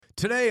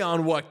Today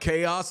on What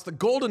Chaos, the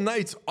Golden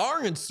Knights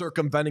aren't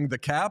circumventing the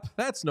cap.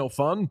 That's no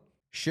fun.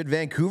 Should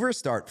Vancouver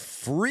start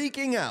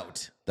freaking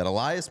out that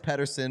Elias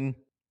Pettersson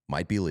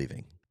might be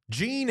leaving?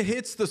 Gene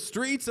hits the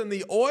streets and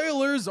the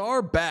Oilers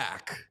are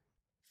back.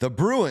 The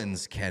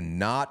Bruins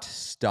cannot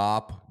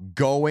stop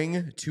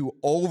going to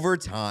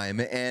overtime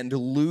and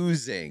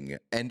losing,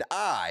 and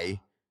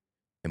I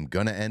am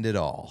going to end it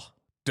all.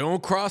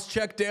 Don't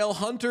cross-check Dale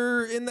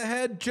Hunter in the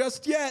head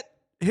just yet.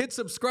 Hit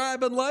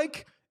subscribe and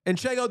like, and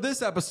check out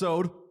this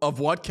episode of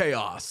What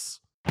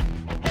Chaos.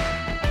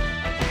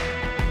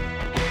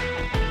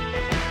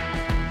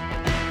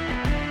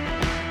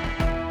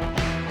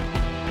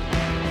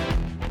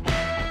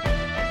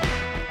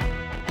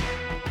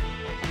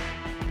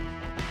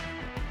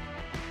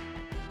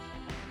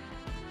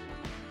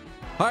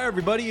 Hi,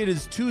 everybody. It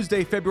is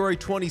Tuesday, February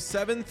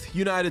 27th,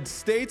 United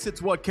States.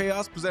 It's What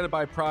Chaos, presented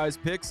by Prize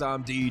Picks.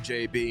 I'm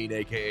DJ Bean,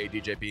 a.k.a.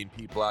 DJ Bean,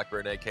 Pete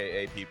Blackburn,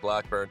 a.k.a. Pete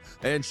Blackburn,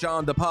 and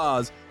Sean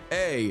DePaz,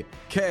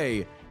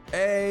 a.k.a.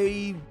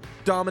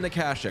 Dominic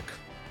Hasek.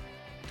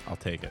 I'll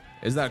take it.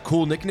 Is that a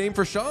cool nickname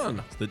for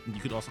Sean? You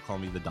could also call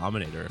me the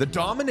Dominator. The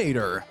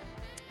Dominator.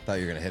 I thought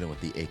you were going to hit him with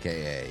the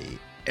a.k.a.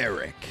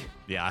 Eric.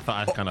 Yeah,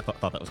 I kind of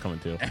thought that was coming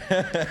too.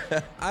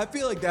 I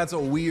feel like that's a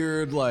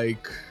weird,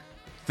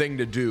 thing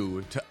to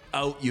do, to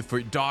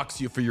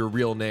dox you for your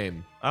real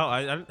name.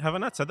 Oh, have I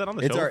not said that on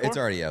the show before? It's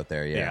already out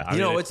there, yeah. I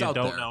mean, it's out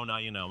there. Don't know, now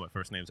you know. My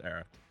first name's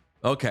Eric.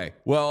 Okay.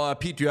 Well,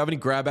 Pete, do you have any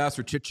grab ass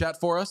or chit chat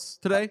for us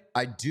today?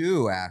 I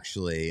do,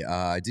 actually.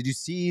 Did you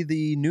see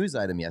the news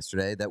item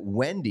yesterday that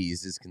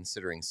Wendy's is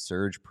considering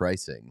surge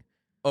pricing?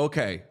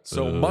 Okay.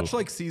 So much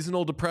like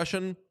seasonal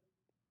depression,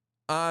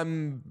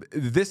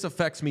 this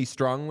affects me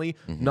strongly.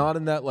 Not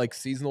in that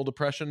seasonal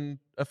depression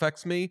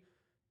affects me.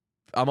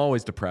 I'm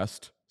always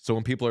depressed. So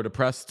when people are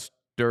depressed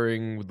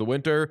during the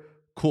winter,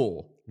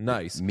 cool,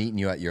 nice. Meeting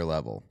you at your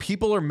level.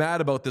 People are mad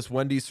about this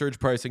Wendy's surge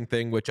pricing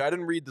thing, which I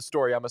didn't read the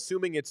story. I'm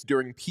assuming it's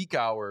during peak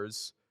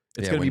hours.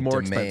 It's going to be more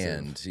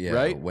expensive,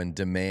 right? When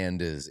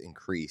demand is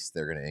increased,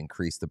 they're going to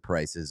increase the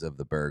prices of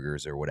the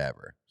burgers or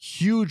whatever.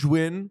 Huge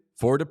win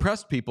for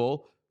depressed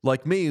people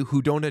like me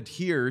who don't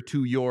adhere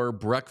to your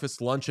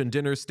breakfast, lunch, and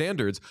dinner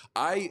standards.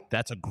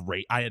 That's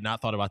I had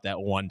not thought about that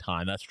one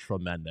time. That's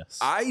tremendous.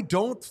 I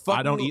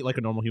don't eat like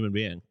a normal human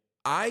being.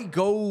 I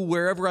go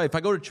wherever if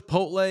I go to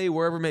Chipotle,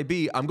 wherever it may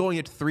be, I'm going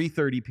at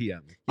 3:30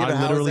 p.m. Yeah, I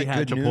literally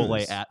had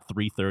Chipotle at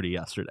 3:30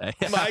 yesterday.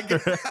 My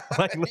God.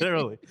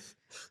 Literally.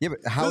 Yeah, but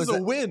how is that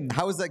a win?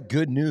 How is that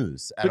good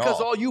news at because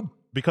all?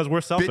 Because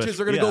we're selfish. Bitches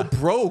are going to go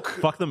broke.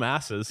 Fuck the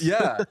masses.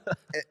 Yeah.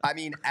 I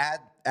mean,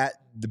 at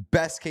the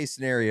best case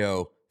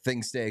scenario,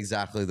 things stay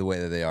exactly the way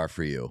that they are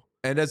for you.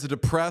 And as a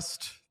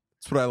depressed,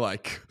 that's what I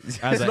like.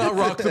 Let's not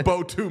rock the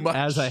boat too much.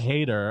 As a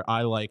hater,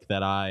 I like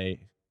that I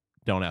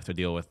don't have to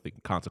deal with the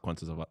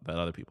consequences of that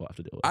other people have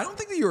to deal with. I don't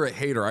think that you're a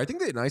hater. I think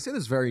that, and I say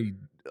this very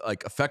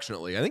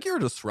affectionately, I think you're a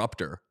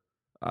disruptor.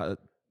 I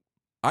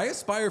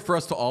aspire for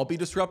us to all be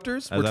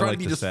disruptors. We're trying to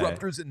be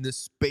disruptors in this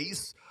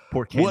space.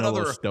 What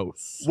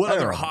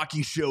other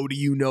hockey show do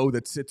you know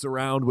that sits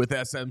around with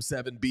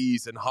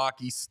SM7Bs and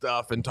hockey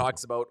stuff and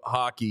talks about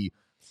hockey?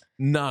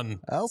 None.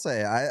 I'll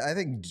say I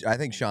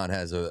think Sean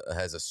has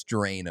a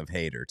strain of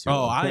hater too.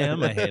 Oh, I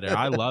am a hater.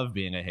 I love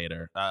being a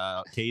hater.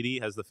 Katie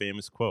has the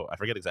famous quote. I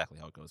forget exactly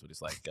how it goes, but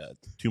it's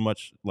too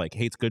much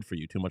hate's good for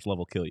you. Too much love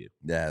will kill you.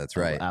 Yeah, that's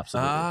right.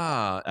 Absolutely.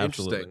 Interesting.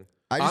 Absolutely.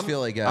 I just feel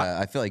like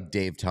I feel like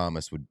Dave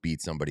Thomas would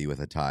beat somebody with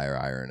a tire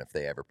iron if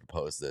they ever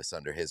proposed this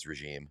under his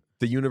regime.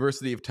 The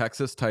University of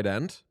Texas tight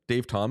end,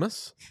 Dave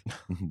Thomas.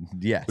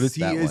 Yes. But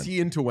is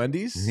he into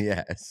Wendy's?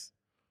 Yes.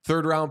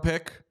 3rd round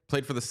pick.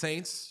 Played for the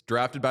Saints,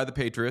 drafted by the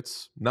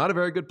Patriots. Not a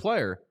very good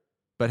player,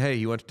 but hey,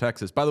 he went to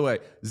Texas. By the way,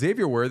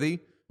 Xavier Worthy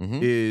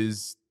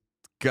is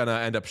gonna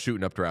end up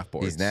shooting up draft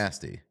boards. He's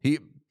nasty. He's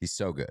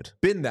so good.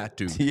 Been that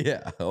dude.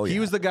 Yeah. Oh, yeah. He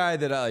was the guy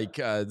that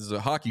this is a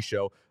hockey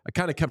show. I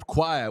kind of kept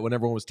quiet when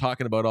everyone was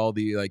talking about all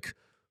the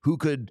who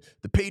could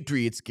the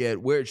Patriots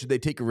get? Where should they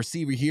take a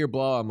receiver here?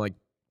 Blah. I'm like,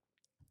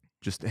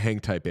 just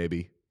hang tight,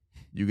 baby.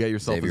 You get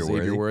yourself a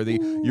Xavier Worthy.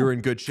 You're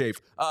in good shape.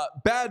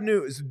 Bad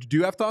news. Do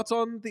you have thoughts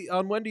on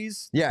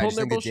Wendy's? Yeah, I just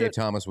think that Dave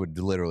Thomas would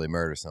literally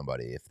murder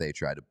somebody if they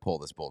tried to pull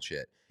this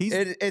bullshit.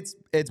 It's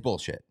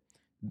bullshit.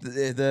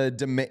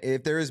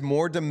 If there is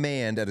more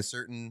demand at a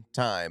certain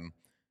time,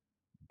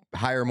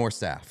 hire more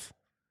staff.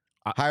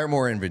 Hire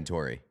more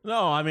inventory.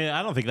 No, I mean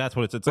I don't think that's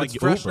what it's. It's like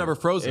fresh, Uber. Never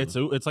frozen.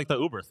 It's like the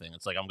Uber thing.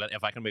 It's like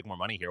if I can make more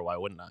money here, why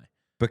wouldn't I?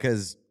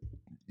 Because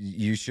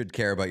you should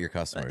care about your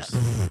customers.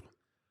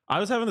 I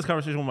was having this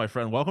conversation with my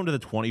friend. Welcome to the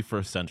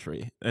 21st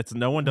century.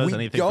 No one does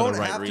anything for the right reasons.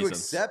 We don't have to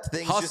accept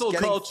things Hustle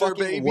just getting culture,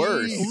 fucking baby.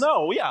 worse.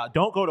 No, yeah,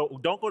 don't go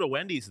to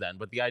Wendy's then.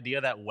 But the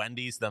idea that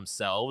Wendy's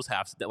themselves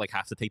have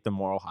to take the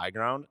moral high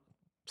ground,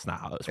 it's not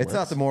how this works. It's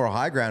not the moral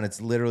high ground.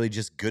 It's literally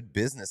just good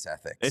business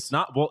ethics. It's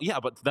not. Well, yeah,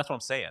 but that's what I'm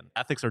saying.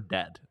 Ethics are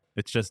dead.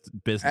 It's just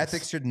business.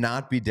 Ethics should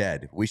not be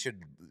dead. We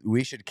should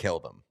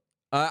kill them.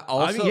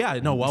 Also,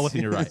 well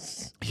within your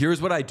rights.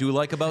 Here's what I do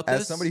like about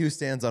this. As somebody who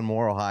stands on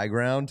moral high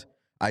ground,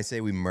 I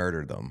say we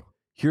murder them.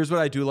 Here's what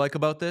I do like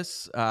about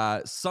this.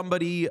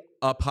 Somebody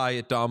up high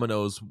at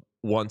Domino's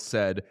once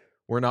said,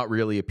 we're not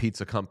really a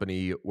pizza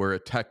company. We're a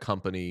tech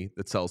company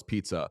that sells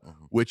pizza,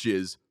 which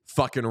is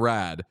fucking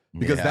rad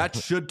because that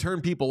should turn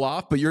people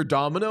off, but you're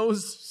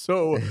Domino's,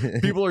 so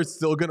people are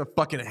still going to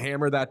fucking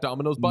hammer that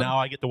Domino's button. Now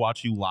I get to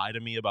watch you lie to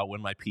me about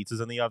when my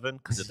pizza's in the oven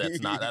because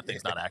that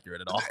thing's not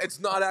accurate at all. It's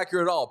not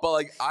accurate at all, but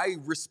like I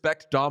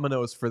respect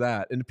Domino's for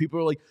that. And people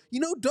are like,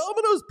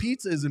 Domino's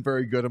pizza isn't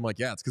very good. I'm like,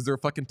 yeah, it's because they're a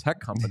fucking tech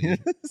company.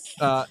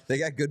 They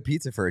got good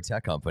pizza for a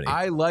tech company.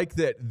 I like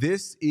that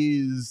this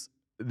is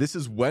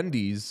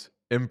Wendy's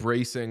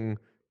embracing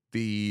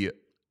the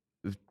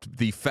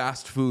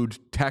fast food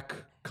tech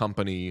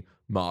company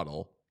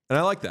model, and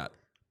I like that.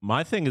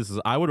 My thing is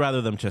I would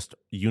rather them just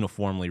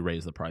uniformly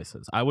raise the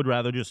prices. I would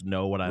rather just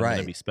know what I'm going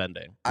to be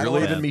spending. You're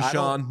leaving me,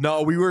 Sean.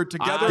 No, we were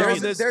together on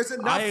this. There's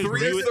enough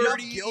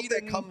guilt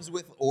that comes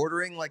with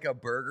ordering like a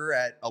burger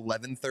at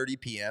 11:30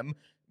 p.m.,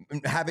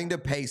 having to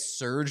pay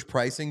surge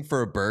pricing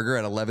for a burger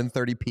at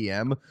 11:30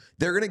 p.m.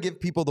 They're going to give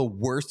people the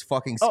worst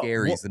fucking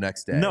scaries the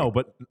next day. No,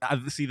 but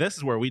see, this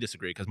is where we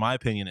disagree because my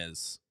opinion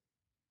is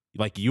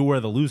like you were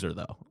the loser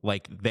though.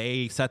 Like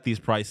they set these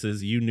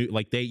prices, you knew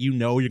like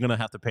you're going to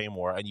have to pay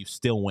more and you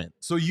still win.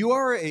 So you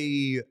are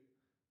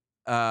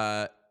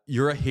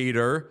you're a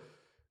hater.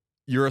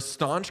 You're a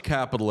staunch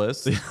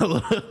capitalist.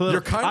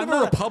 You're kind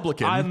of a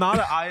Republican. I'm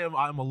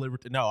a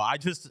libertarian. No, I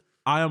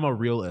am a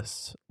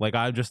realist. Like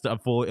I'm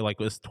fully like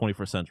this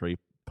 21st century.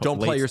 Don't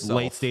play yourself.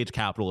 Late stage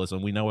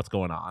capitalism. We know what's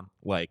going on.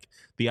 Like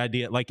the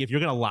idea, like if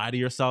you're gonna lie to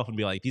yourself and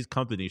be like these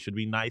companies should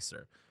be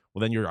nicer, well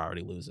then you're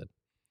already losing.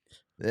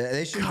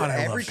 They should.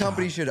 Every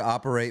company should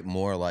operate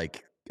more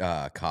like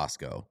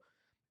Costco.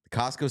 The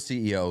Costco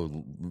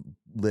CEO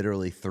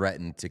literally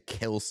threatened to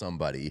kill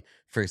somebody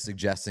for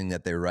suggesting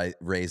that they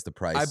raise the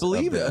price. I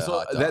believe it.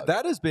 So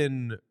that has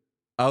been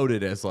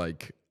outed as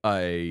like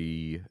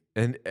at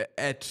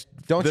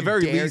the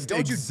very least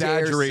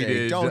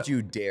exaggerated. Don't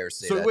you dare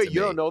say that. So wait,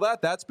 you don't know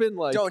that? That's been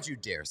like. Don't you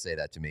dare say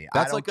that to me.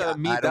 That's like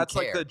that's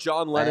like the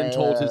John Lennon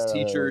told his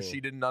teacher she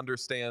didn't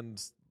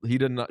understand. She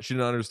didn't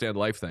understand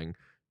life thing.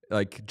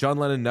 Like John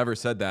Lennon never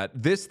said that.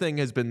 This thing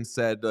has been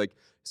said like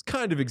it's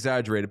kind of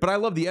exaggerated, but I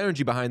love the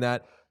energy behind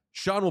that.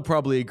 Sean will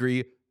probably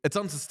agree. It's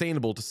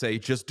unsustainable to say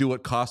just do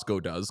what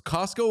Costco does.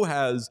 Costco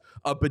has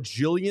a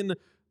bajillion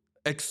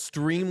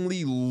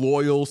extremely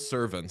loyal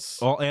servants.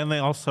 Well, and they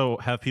also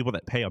have people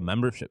that pay a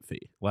membership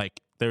fee. Like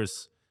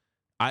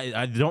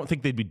I don't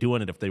think they'd be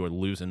doing it if they were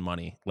losing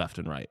money left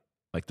and right.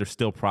 Like they're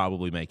still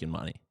probably making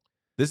money.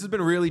 This has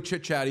been really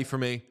chit-chatty for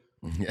me.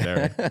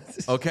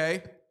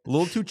 Okay? A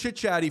little too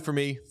chit-chatty for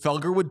me.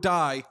 Felger would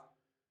die.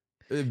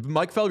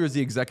 Mike Felger is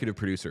the executive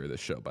producer of this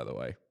show, by the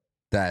way.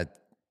 That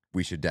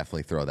we should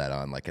definitely throw that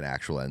on like an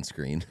actual end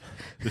screen.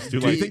 Do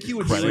you think he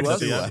would sue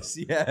us?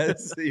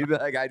 Yes.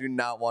 Like I do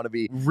not want to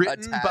be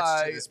attached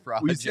to this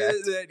project. We say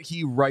that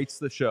he writes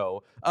the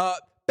show.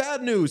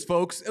 Bad news,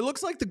 folks. It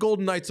looks like the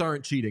Golden Knights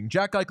aren't cheating.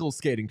 Jack Eichel's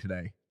skating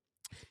today.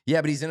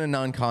 Yeah, but he's in a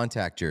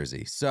non-contact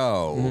jersey,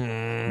 so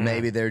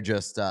maybe they're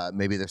just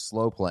maybe they're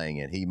slow playing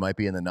it. He might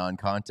be in the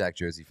non-contact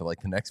jersey for like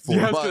the next 4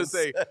 months. I was gonna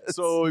say,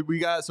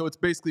 so it's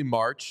basically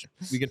March.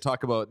 We can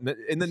talk about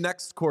in the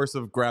next course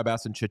of Grab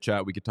Ass and Chit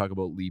Chat. We could talk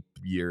about leap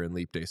year and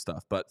leap day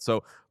stuff. But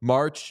so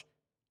March,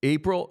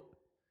 April,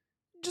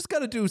 just got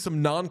to do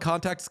some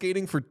non-contact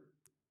skating for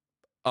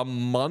a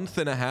month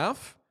and a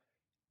half.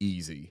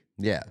 Easy.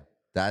 Yeah.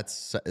 That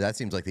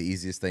seems like the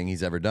easiest thing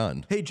he's ever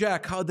done. Hey,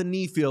 Jack, how'd the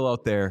knee feel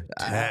out there?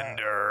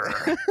 Tender.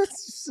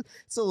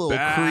 It's a little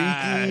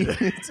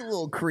creaky. It's a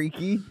little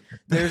creaky.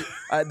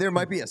 There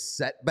might be a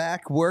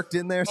setback worked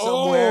in there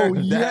somewhere. Oh,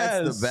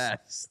 yes. That's the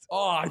best.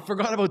 Oh, I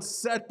forgot about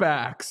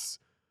setbacks.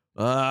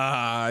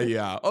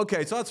 Yeah.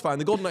 Okay, so that's fine.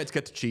 The Golden Knights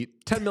get to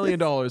cheat. $10 million.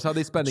 How are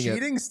they spending it?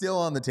 Cheating's still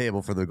on the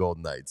table for the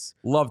Golden Knights.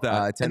 Love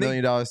that. $10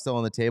 million still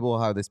on the table.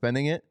 How are they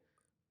spending it?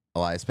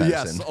 Elias Pettersson.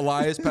 Yes,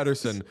 Elias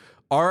Pettersson.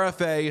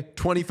 RFA,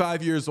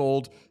 25 years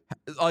old.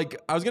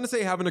 Like, I was going to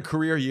say having a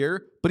career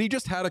year, but he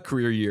just had a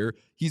career year.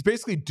 He's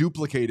basically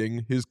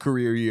duplicating his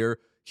career year.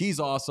 He's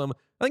awesome.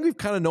 I think we've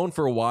kind of known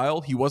for a while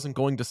he wasn't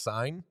going to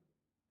sign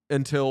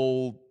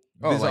until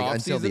this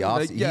offseason. The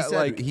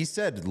offseason. He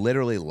said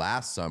literally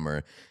last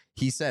summer,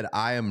 he said,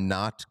 I'm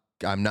not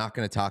going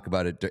to talk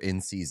about it in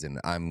season.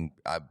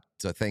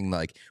 It's a thing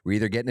like we're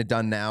either getting it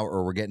done now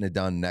or we're getting it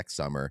done next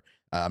summer.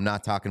 I'm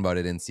not talking about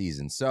it in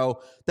season.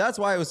 So that's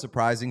why it was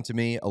surprising to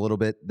me a little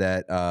bit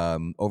that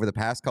over the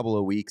past couple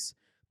of weeks,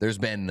 there's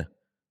been,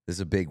 this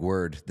is a big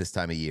word this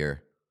time of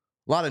year,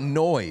 a lot of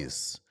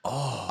noise.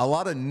 A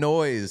lot of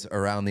noise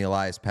around the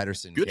Elias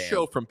Pettersson Good camp.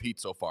 show from Pete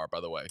so far, by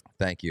the way.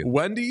 Thank you.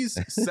 Wendy's,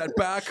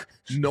 setback,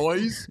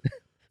 noise.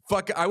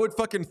 I would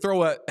fucking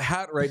throw a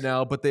hat right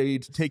now, but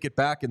they'd take it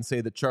back and say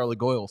that Charlie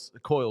Coyle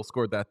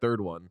scored that third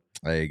one.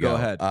 There you go. Go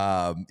ahead.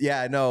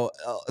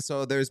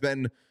 So there's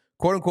been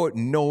quote unquote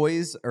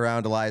noise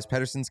around Elias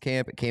Pettersson's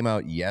camp. It came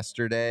out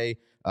yesterday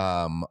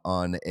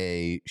on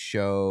a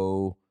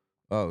show.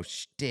 Oh,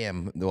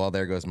 damn. Well,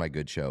 there goes my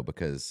good show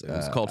because it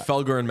was called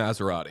Felger and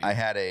Maserati. I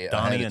had a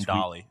Donnie and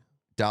Dolly.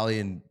 Dolly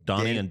and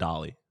Donnie and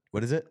Dolly.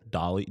 What is it?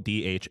 Dolly,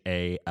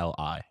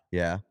 Dhali.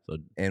 Yeah. So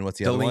and what's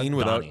the other one?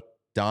 Donnie.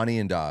 Donnie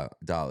and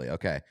Dolly.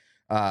 Okay.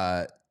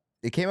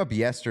 It came up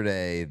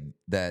yesterday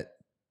that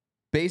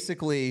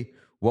basically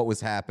what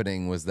was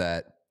happening was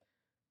that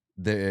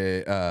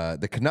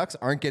the Canucks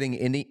aren't getting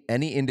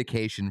any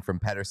indication from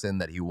Pettersson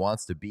that he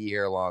wants to be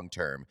here long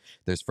term.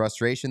 There's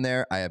frustration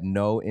there. I have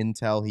no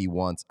intel he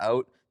wants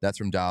out. That's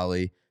from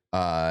Dolly.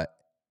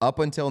 Up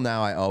until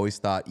now, I always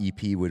thought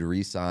EP would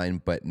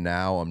re-sign, but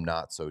now I'm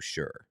not so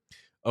sure.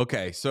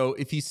 Okay, so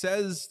if he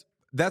says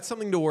that's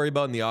something to worry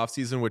about in the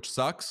offseason, which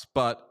sucks,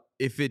 but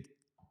if it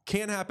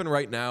can't happen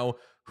right now,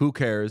 who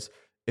cares?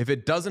 If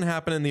it doesn't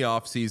happen in the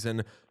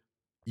offseason,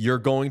 you're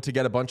going to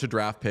get a bunch of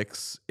draft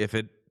picks if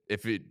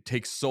it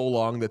takes so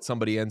long that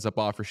somebody ends up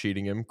offer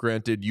sheeting him.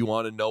 Granted, you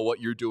want to know what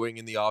you're doing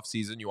in the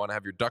offseason. You want to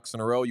have your ducks in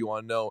a row. You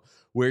want to know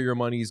where your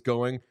money's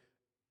going.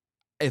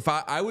 If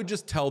I would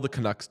just tell the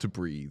Canucks to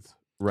breathe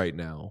right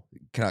now.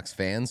 Canucks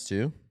fans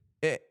too?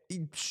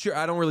 Sure,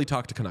 I don't really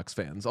talk to Canucks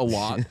fans a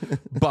lot,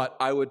 but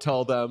I would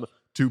tell them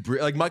to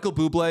breathe. Like Michael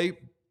Bublé,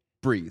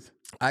 breathe.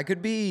 I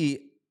could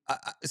be...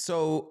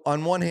 so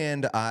on one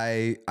hand,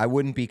 I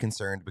wouldn't be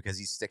concerned because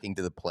he's sticking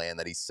to the plan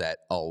that he set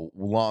a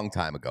long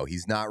time ago.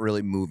 He's not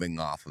really moving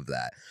off of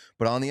that.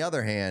 But on the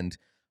other hand,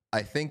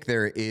 I think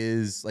there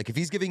is, like, if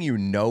he's giving you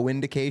no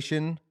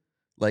indication,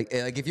 like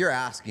if you're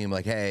asking him,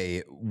 like,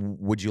 hey,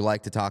 would you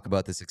like to talk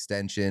about this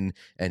extension?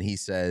 And he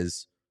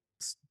says,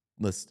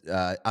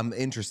 I'm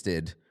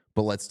interested,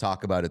 but let's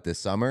talk about it this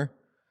summer.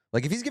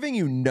 Like, if he's giving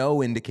you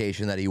no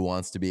indication that he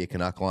wants to be a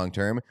Canuck long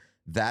term,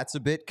 that's a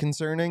bit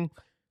concerning.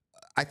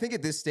 I think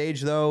at this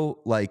stage, though,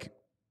 like,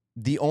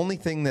 the only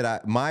thing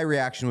that my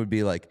reaction would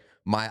be like,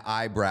 my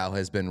eyebrow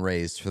has been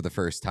raised for the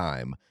first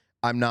time.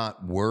 I'm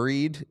not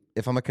worried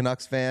if I'm a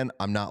Canucks fan.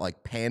 I'm not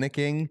like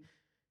panicking.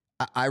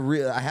 I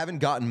haven't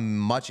gotten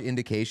much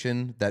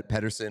indication that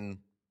Pettersson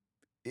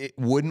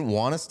wouldn't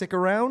want to stick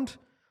around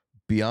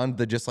beyond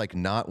the just like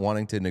not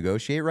wanting to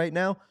negotiate right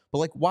now. But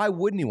like, why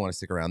wouldn't he want to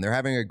stick around? They're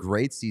having a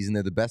great season.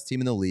 They're the best team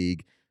in the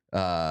league.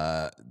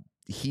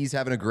 He's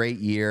having a great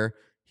year.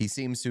 He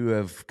seems to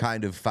have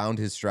kind of found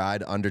his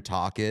stride under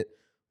Tocchet.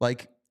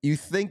 Like, you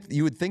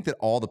would think that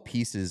all the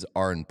pieces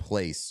are in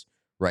place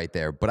right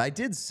there. But I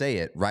did say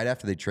it right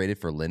after they traded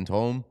for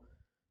Lindholm.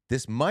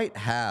 This might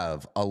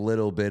have a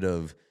little bit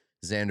of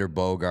Xander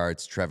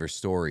Bogaerts, Trevor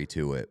Story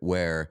to it,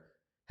 where,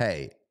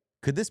 hey,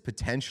 could this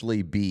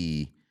potentially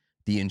be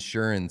the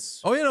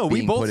insurance? Oh, you know,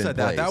 we both said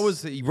that. That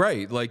was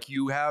right. Like,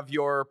 you have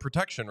your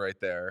protection right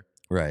there.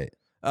 Right.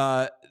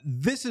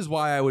 This is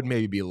why I would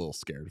maybe be a little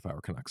scared if I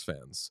were Canucks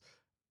fans.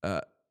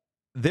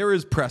 There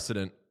is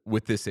precedent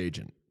with this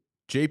agent.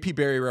 J.P.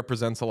 Barry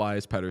represents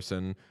Elias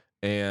Pettersson,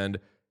 and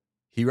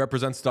he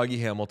represents Dougie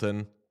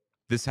Hamilton.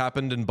 This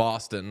happened in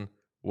Boston,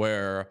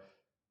 where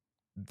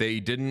they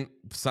didn't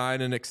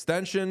sign an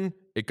extension.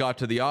 It got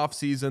to the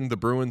offseason. The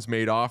Bruins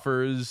made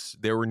offers.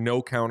 There were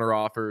no counter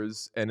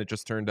offers, and it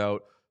just turned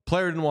out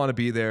player didn't want to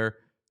be there.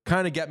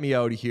 Kind of get me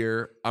out of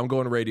here. I'm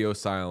going radio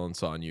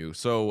silence on you.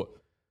 So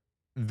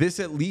this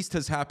at least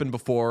has happened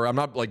before. I'm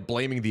not like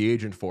blaming the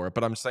agent for it,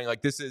 but I'm just saying,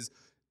 like, this is,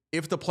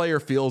 if the player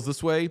feels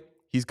this way,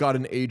 he's got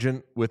an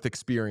agent with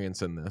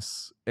experience in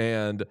this.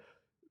 And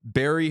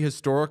Barry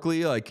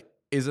historically, like,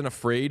 isn't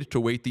afraid to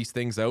wait these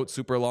things out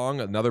super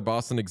long. Another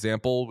Boston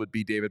example would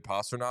be David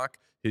Pastrnak,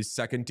 his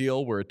second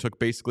deal, where it took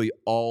basically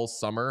all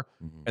summer,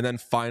 and then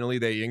finally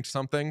they inked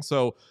something.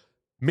 So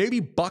maybe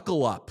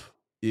buckle up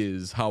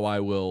is how I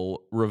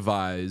will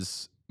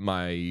revise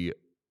my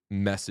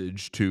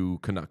message to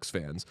Canucks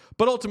fans.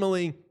 But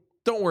ultimately,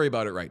 don't worry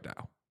about it right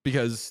now,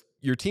 because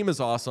your team is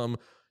awesome.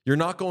 You're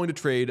not going to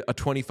trade a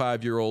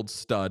 25-year-old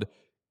stud.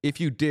 If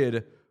you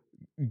did,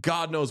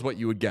 God knows what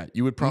you would get.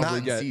 You would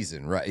probably get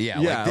season, right? Yeah,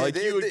 yeah. Like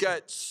you would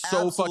get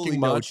so fucking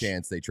much. No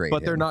chance they trade,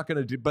 but they're not going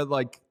to do. But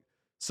like,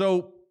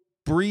 so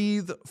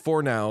breathe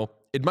for now.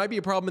 It might be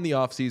a problem in the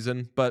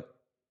offseason, but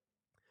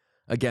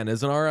again,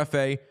 as an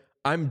RFA,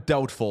 I'm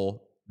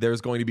doubtful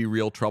there's going to be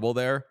real trouble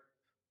there.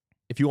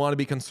 If you want to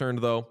be concerned,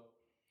 though,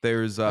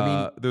 there's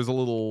a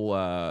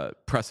little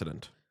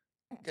precedent.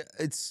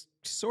 It's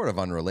sort of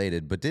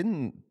unrelated, but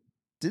didn't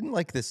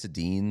like the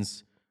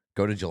Sedins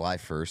go to July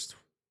 1st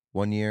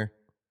one year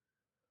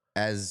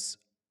as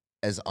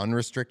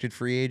unrestricted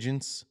free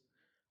agents?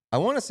 I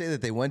want to say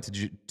that they went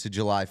to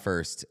July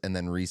 1st and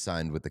then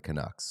re-signed with the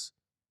Canucks.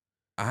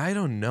 I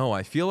don't know.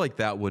 I feel like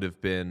that would have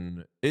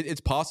been...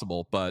 It's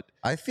possible, but...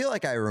 I feel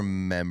like I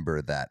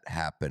remember that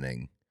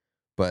happening,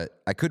 but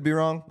I could be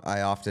wrong.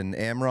 I often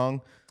am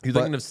wrong. You're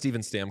thinking of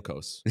Steven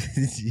Stamkos.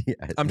 Yeah,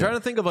 I'm trying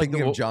to think of like...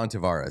 of John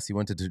Tavares. He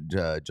went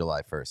to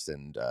July 1st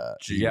and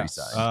he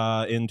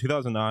re-signed. In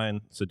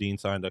 2009, Sedin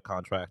signed a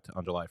contract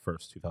on July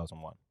 1st,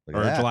 2001.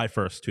 Or July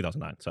 1st,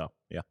 2009. So,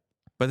 yeah.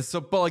 But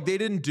like they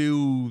didn't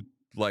do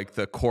like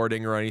the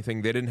courting or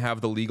anything. They didn't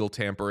have the legal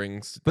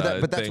tampering.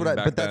 But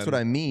that's what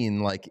I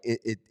mean. Like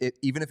it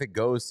even if it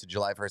goes to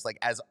July 1st, like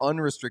as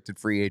unrestricted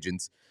free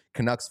agents,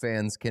 Canucks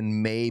fans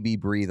can maybe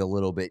breathe a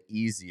little bit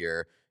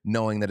easier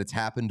knowing that it's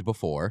happened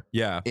before.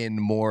 Yeah.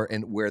 In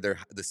where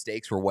the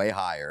stakes were way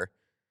higher,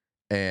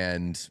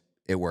 and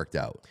it worked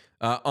out.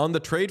 On the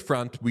trade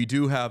front, we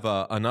do have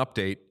an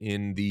update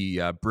in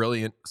the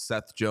brilliant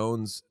Seth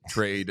Jones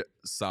trade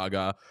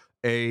saga.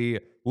 A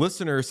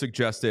listener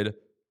suggested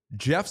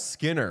Jeff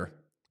Skinner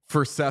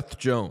for Seth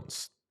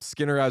Jones.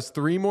 Skinner has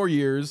 3 more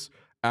years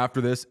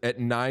after this at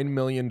 $9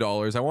 million.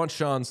 I want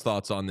Sean's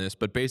thoughts on this,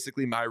 but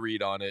basically my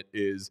read on it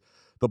is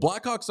the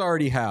Blackhawks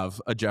already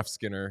have a Jeff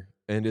Skinner,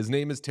 and his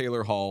name is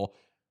Taylor Hall.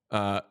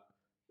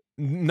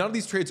 None of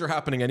these trades are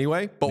happening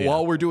anyway, but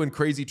while we're doing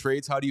crazy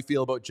trades, how do you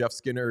feel about Jeff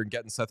Skinner and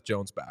getting Seth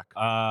Jones back?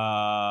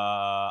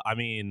 I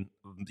mean,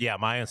 yeah,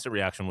 my instant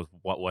reaction was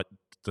what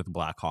do the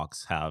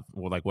Blackhawks have?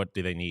 Well, like, what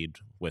do they need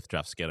with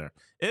Jeff Skinner?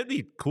 It'd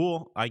be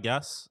cool, I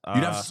guess.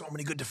 You'd have so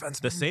many good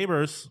defensemen. The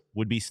Sabres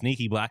would be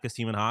sneaky blackest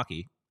team in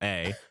hockey,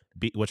 A,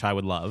 B, which I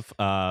would love.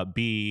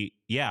 B,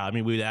 yeah, I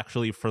mean, we'd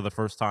actually, for the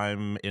first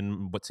time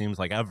in what seems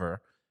like ever,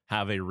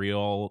 have a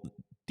real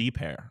D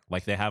pair.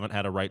 Like, they haven't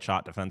had a right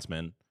shot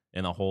defenseman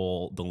in the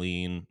whole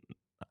Deline,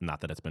 not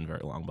that it's been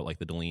very long, but like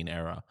the Deline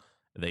era,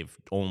 they've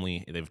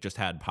just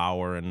had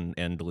Power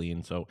and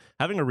Deline. So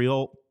having a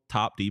real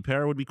top D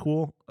pair would be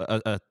cool,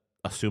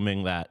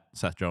 assuming that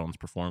Seth Jones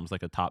performs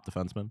like a top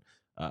defenseman.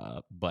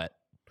 But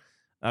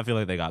I feel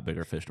like they got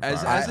bigger fish to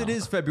fry. As it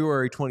is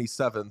February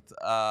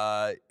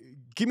 27th,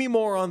 give me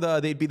more on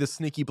they'd be the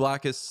sneaky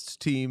blackest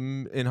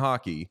team in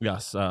hockey.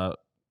 Yes.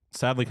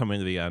 Sadly, coming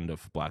to the end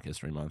of Black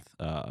History Month.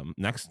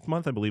 Next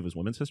month, I believe, is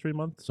Women's History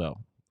Month. So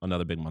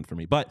another big month for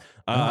me. But,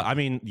 I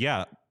mean,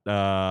 yeah,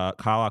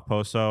 Kyle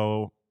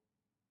Okposo,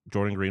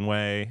 Jordan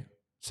Greenway,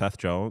 Seth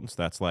Jones,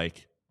 that's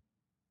like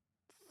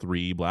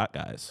 3 black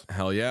guys.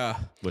 Hell yeah.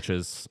 Which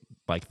is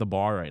like the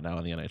bar right now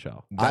in the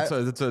NHL.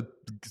 That's a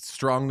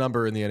strong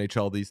number in the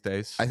NHL these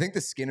days. I think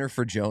the Skinner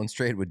for Jones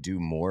trade would do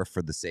more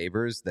for the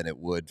Sabres than it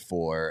would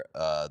for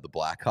the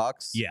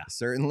Blackhawks. Yeah.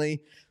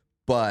 Certainly.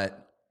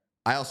 But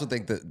I also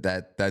think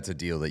that's a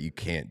deal that you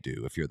can't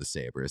do if you're the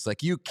Sabres.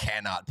 Like, you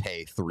cannot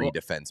pay 3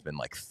 defensemen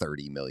like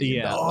 $30 million.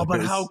 Yeah. Oh,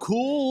 but how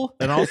cool.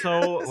 And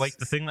also, like,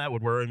 the thing that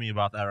would worry me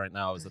about that right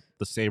now is that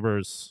the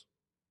Sabres,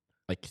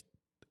 like,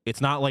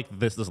 it's not like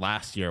this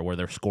last year where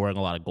they're scoring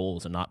a lot of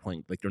goals and not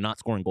playing. Like, they're not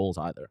scoring goals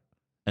either.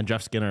 And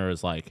Jeff Skinner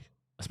is like,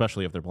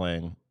 especially if they're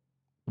playing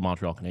the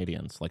Montreal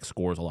Canadiens, like,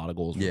 scores a lot of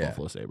goals for the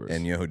Buffalo Sabres.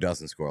 And you know who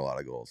doesn't score a lot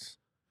of goals?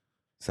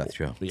 Seth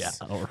Jones. Yeah,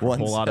 or a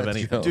whole lot of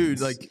anything. Dude,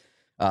 like,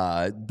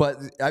 but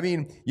I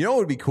mean, you know what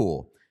would be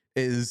cool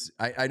is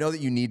I know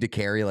that you need to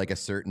carry like a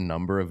certain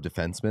number of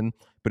defensemen,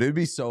 but it would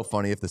be so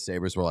funny if the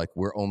Sabres were like,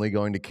 we're only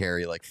going to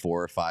carry like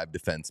 4 or 5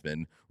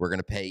 defensemen. We're going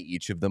to pay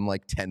each of them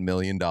like $10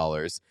 million,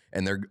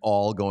 and they're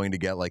all going to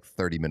get like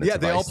 30 minutes. Yeah,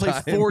 they all play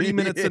 40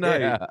 minutes a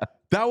night. Yeah.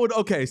 That would,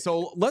 okay,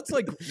 so let's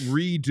like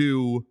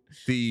redo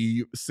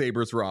the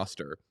Sabres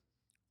roster.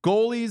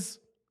 Goalies,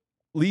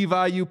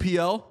 Levi,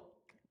 UPL?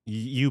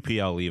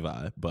 UPL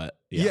Levi, but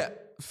yeah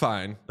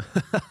fine.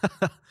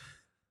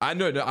 I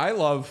know. I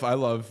love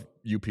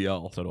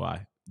UPL. So do I.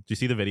 Do you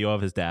see the video of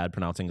his dad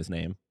pronouncing his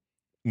name?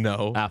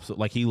 No,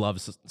 absolutely. Like, he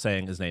loves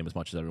saying his name as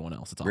much as everyone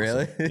else. It's awesome.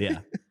 Really? Yeah.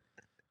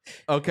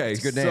 Okay. It's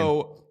a good name.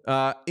 So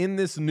in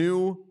this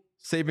new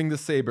Saving the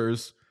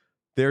Sabres,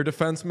 their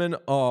defensemen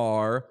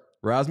are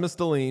Rasmus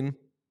Dahlin,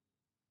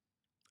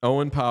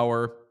 Owen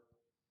Power,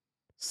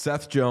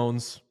 Seth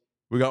Jones.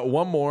 We got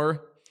one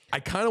more. I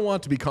kind of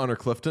want it to be Connor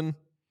Clifton.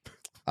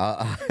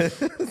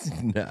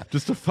 No.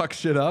 Just to fuck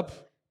shit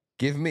up.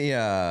 Give me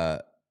I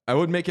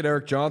would make it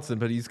Eric Johnson,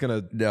 but he's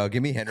gonna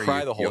give me Henry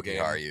cry the whole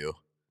game. Jokiharju.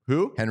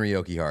 Who? Henry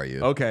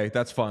Jokiharju. Okay,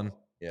 that's fun.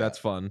 Yeah. That's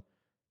fun.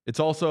 It's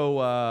also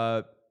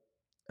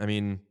I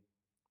mean,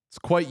 it's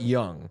quite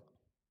young.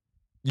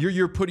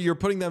 You're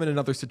putting them in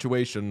another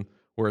situation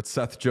where it's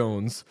Seth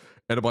Jones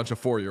and a bunch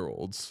of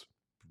 4-year-olds.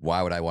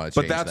 Why would I want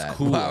to change that? But that's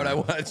cool. Why would I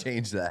want to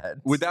change that?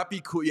 Would that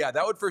be cool? Yeah,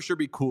 that would for sure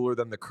be cooler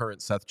than the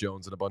current Seth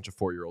Jones and a bunch of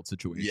 4-year-old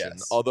situation.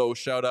 Yes. Although,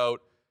 shout out,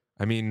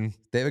 I mean,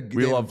 they have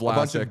a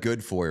bunch of good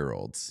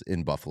 4-year-olds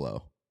in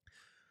Buffalo.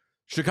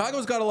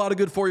 Chicago's got a lot of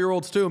good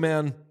 4-year-olds too,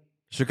 man.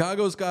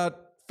 Chicago's got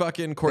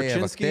fucking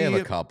Korchinski. They have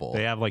a couple.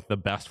 They have like the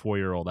best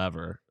 4-year-old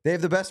ever. They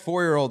have the best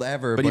 4-year-old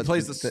ever. But he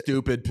plays the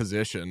stupid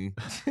position.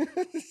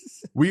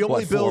 We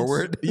only build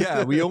forward?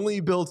 Yeah, we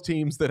only build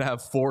teams that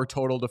have 4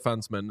 total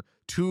defensemen,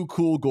 2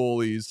 cool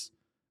goalies,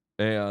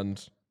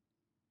 and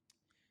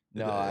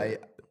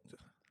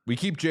we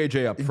keep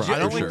JJ up front. I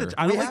don't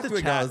like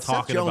the chat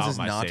talking Jones about is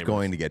not Sabres.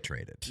 going to get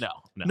traded.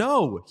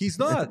 No, he's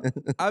not.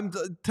 I'm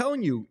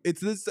telling you,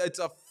 it's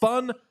a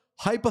fun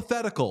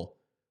hypothetical.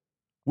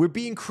 We're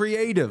being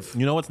creative.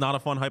 You know what's not a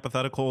fun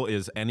hypothetical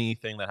is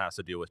anything that has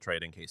to do with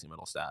trading Casey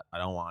Middlestat. I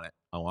don't want it.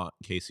 I want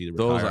Casey to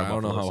retire. I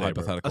don't know how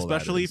hypothetical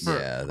especially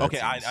that is. For okay.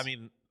 I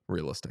mean,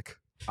 realistic.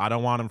 I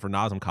don't want him for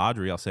Nazem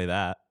Kadri. I'll say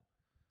that.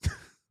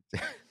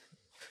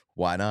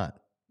 Why not?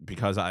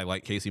 Because I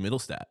like Casey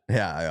Middlestat.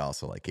 Yeah, I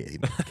also like Casey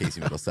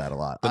Middlestat a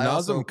lot. The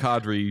Nazem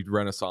Kadri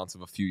renaissance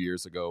of a few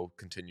years ago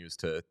continues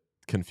to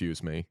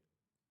confuse me.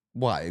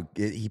 Why?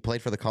 He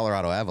played for the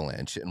Colorado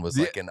Avalanche and was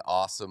like an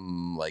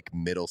awesome like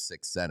middle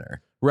six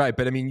center. Right,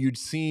 but I mean, you'd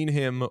seen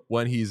him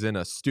when he's in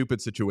a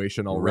stupid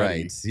situation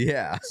already. Right,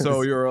 yeah.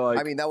 So you're like...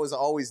 I mean, that was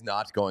always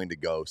not going to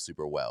go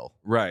super well.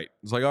 Right.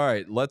 It's like, all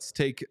right, let's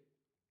take...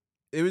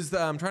 It was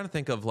I'm trying to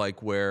think of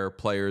like where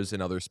players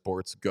in other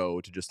sports go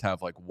to just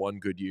have like one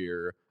good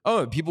year.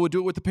 Oh, people would do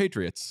it with the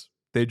Patriots.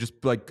 They just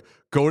like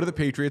go to the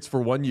Patriots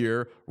for 1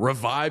 year,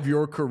 revive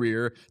your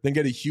career, then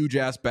get a huge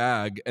ass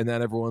bag, and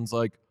then everyone's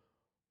like,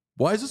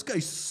 why does this guy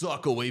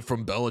suck away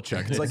from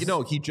Belichick? It's like,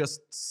 he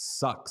just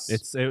sucks.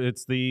 It's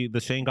the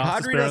Shane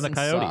Gostisbehere and the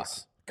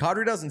Coyotes.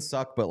 Kadri doesn't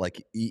suck, but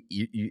like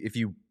if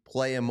you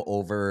play him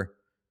over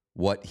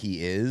what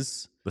he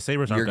is, the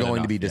Sabres aren't you're good going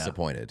enough, to be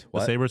disappointed.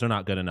 The Sabres are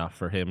not good enough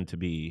for him to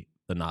be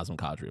the Nazem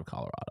Kadri of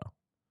Colorado.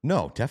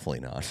 No,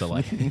 definitely not. So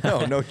like,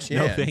 no chance.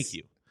 No, thank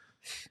you.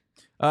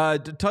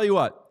 To tell you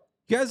what,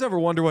 you guys ever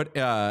wonder what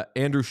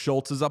Andrew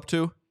Schultz is up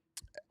to?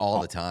 All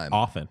the time.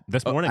 Often.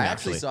 This morning, I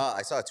actually saw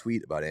a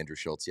tweet about Andrew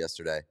Schultz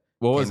yesterday.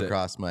 What was Came it?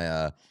 Across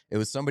my it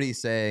was somebody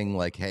saying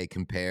like, hey,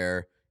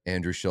 compare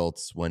Andrew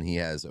Schultz when he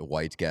has a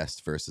white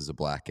guest versus a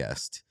black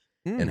guest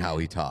and how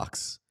he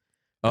talks.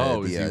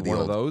 Oh, is he one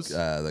of those?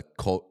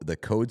 The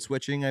code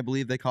switching, I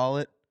believe they call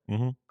it.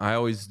 Mm-hmm. I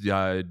always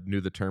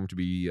knew the term to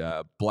be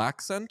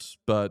black scent,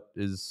 but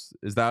is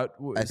that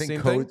I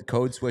think same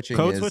code switching?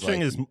 Code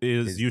switching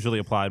is usually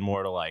applied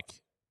more to like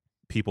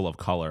people of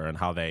color and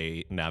how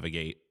they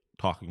navigate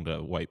talking to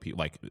white people,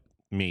 like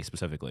me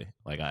specifically.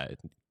 Like I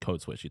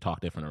code switch. You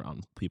talk different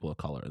around people of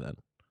color then.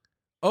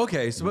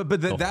 Okay, so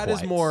but that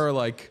is more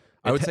like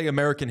I would say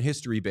American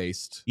history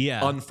based.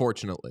 Yeah,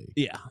 unfortunately.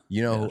 Yeah,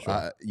 you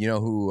know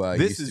who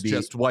this is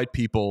just white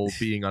people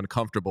being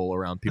uncomfortable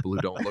around people who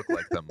don't look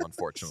like them.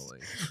 Unfortunately,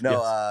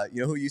 no. Yes.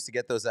 You know who used to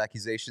get those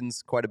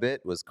accusations quite a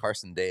bit was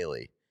Carson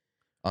Daly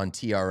on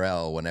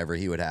TRL. Whenever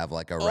he would have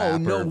like a rapper. Oh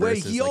no way!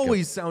 He like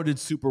always sounded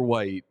super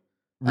white.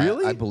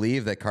 Really? I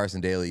believe that Carson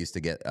Daly used to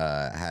get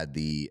had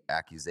the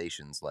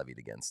accusations levied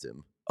against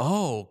him.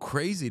 Oh,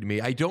 crazy to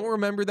me. I don't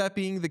remember that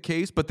being the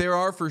case, but there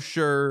are for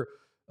sure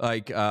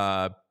like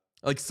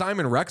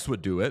Simon Rex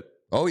would do it.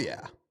 Oh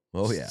yeah.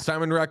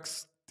 Simon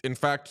Rex, in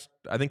fact,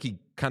 I think he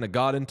kind of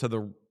got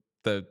into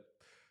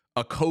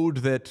a code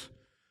that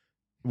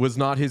was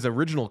not his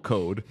original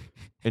code,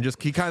 and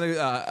just he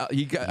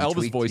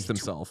Elvis voiced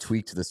himself.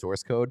 Tweaked the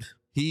source code.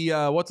 He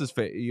what's his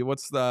face?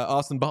 What's the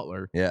Austin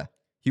Butler? Yeah.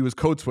 He was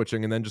code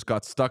switching and then just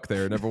got stuck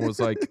there, and everyone was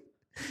like,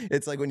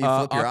 "It's like when you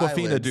flip your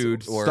Aquafina,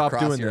 dude, or stop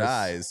cross doing your this.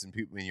 eyes,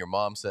 and your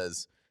mom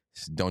says,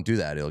 "Don't do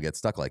that; it'll get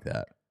stuck like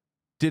that."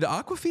 Did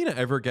Aquafina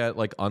ever get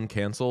like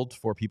uncanceled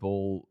for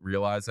people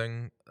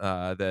realizing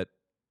that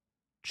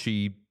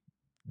she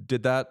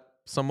did that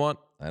somewhat?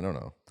 I don't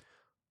know.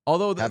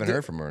 Although haven't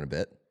heard from her in a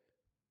bit.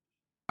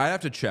 I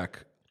have to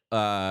check.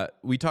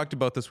 We talked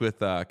about this with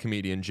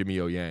comedian Jimmy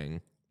O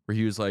Yang, where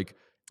he was like,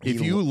 if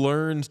you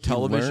learned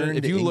television,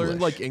 if you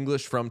learned like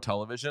English from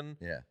television,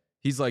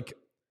 he's like,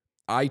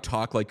 I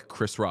talk like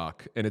Chris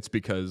Rock, and it's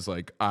because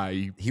like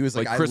he was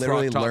like Chris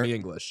Rock taught me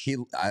English. He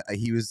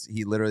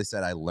literally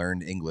said I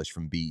learned English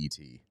from BET.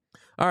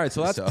 All right,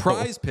 so that's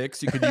Prize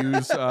Picks. You could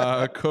use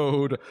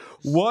code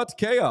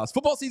WhatChaos.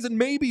 Football season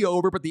may be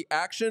over, but the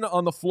action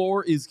on the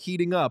floor is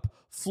heating up.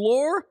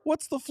 Floor?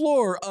 What's the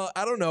floor?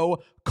 I don't know.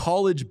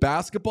 College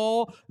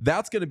basketball?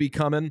 That's going to be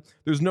coming.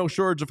 There's no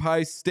shortage of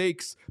high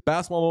stakes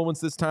basketball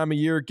moments this time of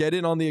year. Get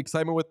in on the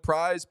excitement with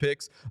Prize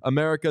Picks,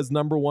 America's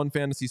 #1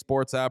 fantasy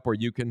sports app where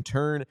you can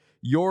turn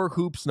your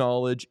hoops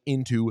knowledge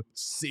into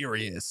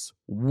serious,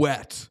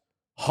 wet,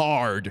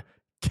 hard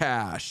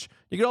cash.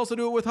 You can also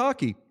do it with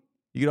hockey.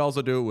 You could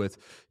also do it with,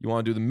 you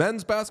want to do the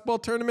men's basketball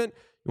tournament.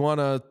 You want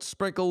to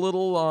sprinkle a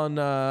little on,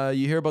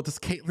 you hear about this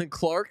Caitlin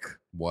Clark?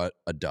 What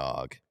a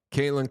dog.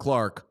 Caitlin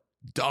Clark.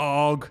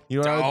 Dog. You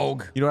know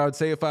dog. You know what I would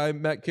say if I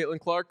met Caitlin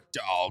Clark?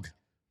 Dog.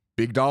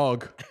 Big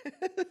dog.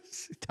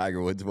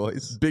 Tiger Woods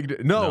voice.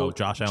 No,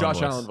 Josh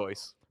Allen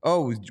voice.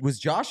 Oh, was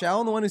Josh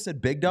Allen the one who said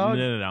big dog?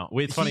 No.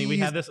 It's funny. We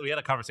had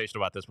a conversation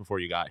about this before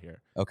you got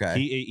here.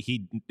 Okay.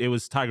 It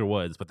was Tiger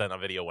Woods, but then a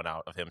video went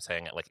out of him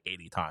saying it like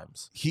 80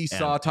 times. He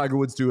saw Tiger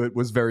Woods do it,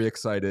 was very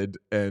excited,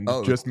 and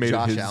just made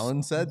Josh it his...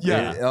 Allen said?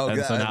 Yeah. Oh, and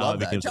God, so now I love it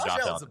that. becomes Josh Josh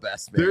Allen's Allen. the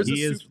best, man.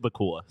 He is the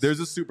coolest. There's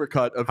a super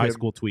cut of high him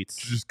school tweets.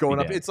 just going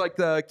up. It's like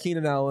the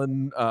Keenan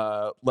Allen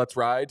Let's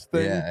Ride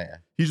thing. Yeah.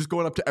 He's just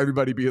going up to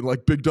everybody being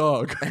like, big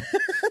dog.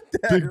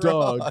 Big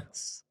dog.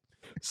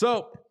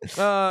 So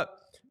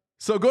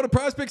go to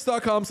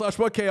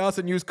prizepicks.com/whatchaos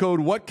and use code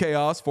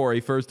WhatChaos for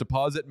a first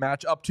deposit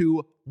match up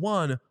to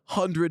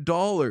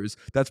 $100.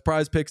 That's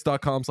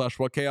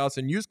prizepicks.com/whatchaos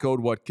and use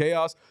code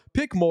WhatChaos.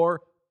 Pick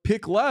more,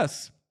 pick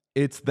less.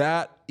 It's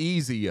that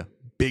easy,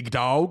 big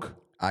dog.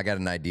 I got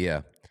an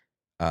idea.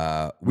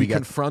 We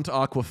confront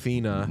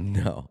Aquafina.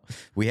 No.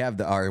 We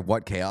have our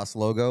What Chaos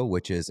logo,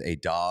 which is a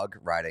dog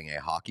riding a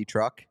hockey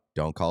truck.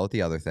 Don't call it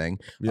the other thing.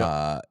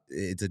 Yep.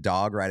 It's a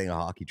dog riding a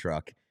hockey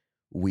truck.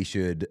 We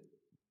should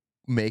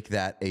make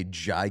that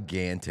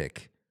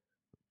gigantic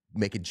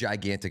on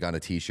a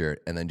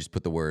t-shirt and then just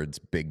put the words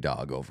big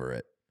dog over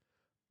it.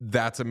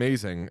 That's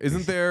amazing.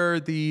 Isn't there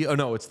the? Oh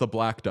no, it's the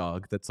black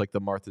dog. That's like the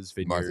Martha's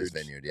Vineyard. Martha's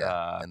Vineyard,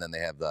 yeah. And then they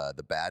have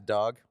the bad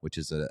dog, which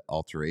is an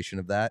alteration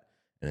of that,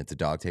 and it's a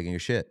dog taking a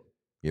shit.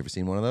 You ever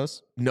seen one of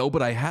those? No,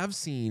 but I have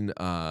seen.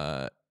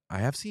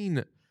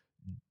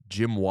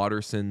 Jim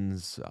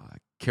Watterson's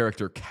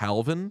character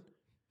Calvin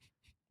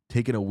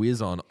taking a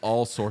whiz on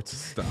all sorts of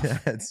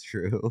stuff. That's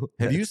true.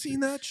 Have you seen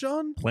that,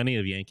 Sean? Plenty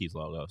of Yankees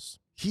logos.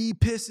 He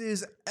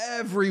pisses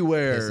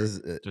everywhere.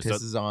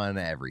 Pisses on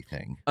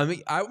everything. I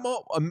mean,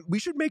 we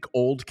should make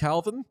old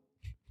Calvin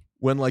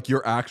when like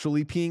you're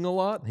actually peeing a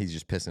lot. He's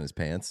just pissing his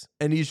pants.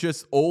 And he's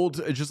just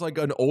old, just like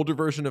an older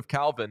version of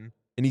Calvin,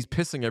 and he's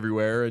pissing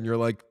everywhere, and you're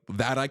like,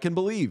 that I can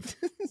believe.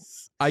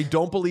 I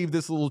don't believe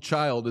this little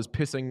child is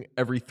pissing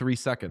every 3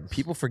 seconds.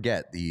 People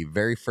forget the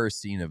very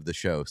first scene of the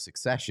show,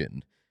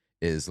 Succession,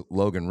 is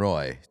Logan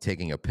Roy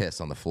taking a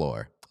piss on the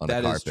floor.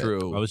 That is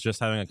true. I was just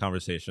having a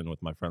conversation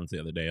with my friends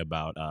the other day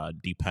about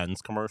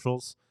Depends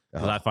commercials.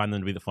 Because I find them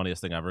to be the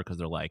funniest thing ever because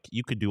they're like,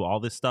 you could do all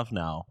this stuff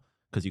now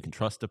because you can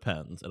trust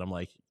Depends. And I'm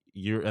like,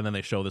 and then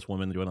they show this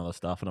woman doing all this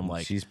stuff, and I'm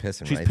like, she's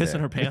pissing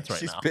her pants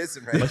right now. She's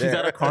pissing right but there. She's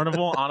at a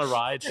carnival on a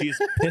ride. She's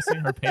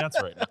pissing her pants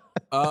right now.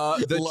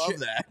 Love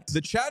that.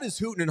 The chat is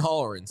hooting and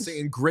hollering,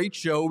 saying, great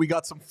show. We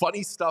got some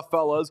funny stuff,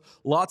 fellas.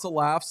 Lots of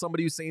laughs.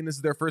 Somebody who's saying this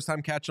is their first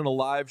time catching a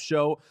live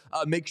show.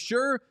 Make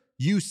sure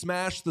you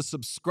smash the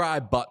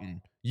subscribe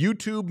button.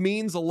 YouTube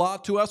means a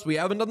lot to us. We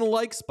haven't done the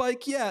like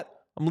spike yet.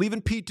 I'm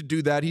leaving Pete to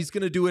do that. He's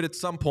going to do it at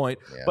some point.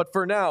 Yeah. But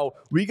for now,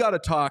 we got to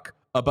talk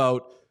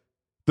about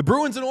the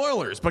Bruins and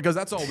Oilers because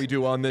that's all we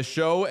do on this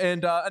show.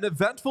 And an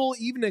eventful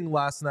evening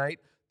last night.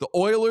 The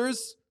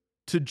Oilers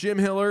to Jim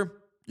Hiller.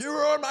 You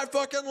ruined my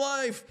fucking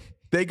life.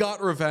 They got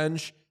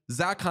revenge.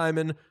 Zach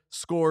Hyman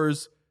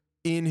scores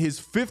in his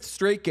 5th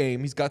straight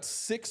game. He's got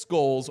 6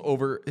 goals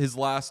over his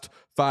last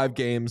 5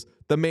 games.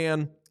 The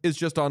man is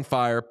just on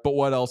fire, but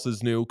what else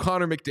is new?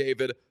 Connor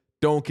McDavid,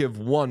 don't give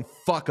one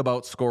fuck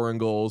about scoring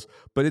goals,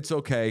 but it's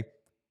okay.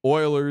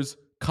 Oilers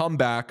come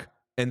back,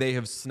 and they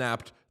have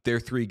snapped their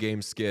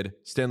 3-game skid.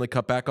 Stanley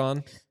Cup back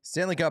on?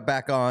 Stanley Cup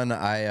back on.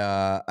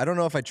 I don't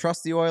know if I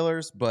trust the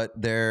Oilers, but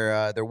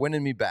they're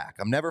winning me back.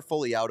 I'm never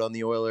fully out on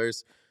the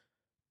Oilers.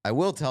 I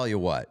will tell you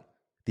what.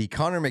 The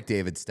Connor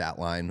McDavid stat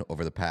line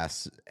over the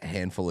past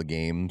handful of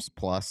games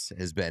plus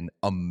has been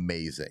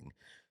amazing.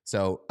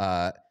 So,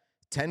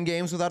 10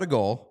 games without a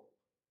goal.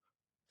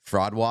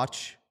 Fraud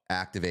watch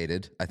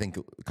activated. I think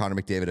Connor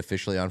McDavid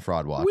officially on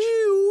fraud watch.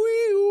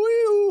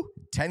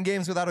 10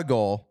 games without a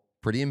goal.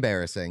 Pretty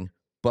embarrassing.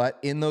 But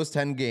in those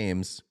 10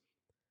 games,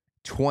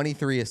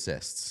 23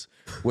 assists,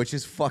 which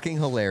is fucking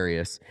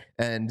hilarious.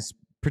 And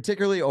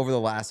particularly over the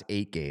last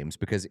 8 games,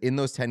 because in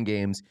those 10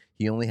 games,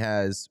 he only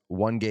has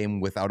 1 game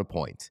without a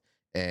point.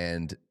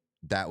 And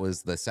that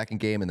was the 2nd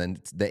game. And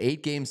then the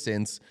 8 games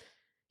since,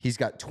 he's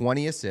got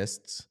 20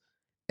 assists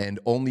and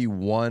only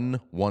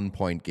 1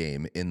 1-point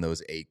game in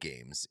those 8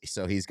 games.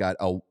 So he's got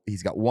 1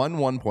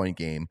 1-point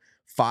game,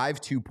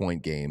 5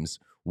 2-point games,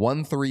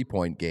 1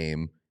 3-point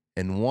game,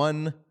 and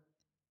 1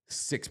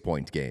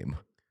 6-point game.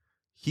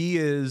 He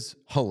is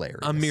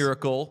hilarious. A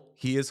miracle.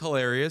 He is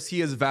hilarious.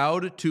 He has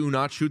vowed to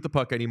not shoot the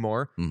puck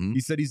anymore. Mm-hmm.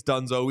 He said he's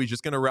donezo. He's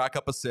just going to rack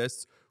up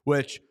assists,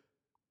 which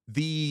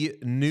the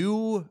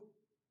new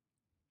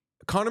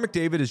Connor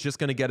McDavid is just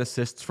going to get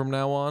assists from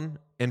now on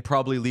and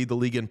probably lead the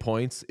league in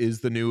points is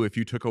the new, if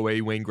you took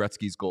away Wayne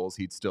Gretzky's goals,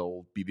 he'd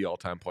still be the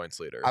all-time points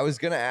leader. I was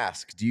going to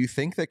ask, do you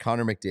think that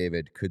Connor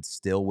McDavid could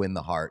still win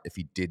the Hart if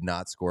he did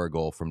not score a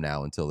goal from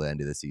now until the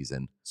end of the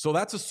season? So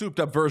that's a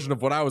souped-up version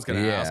of what I was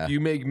going to ask. You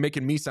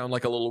making me sound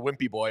like a little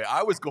wimpy boy.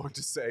 I was going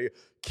to say,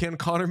 can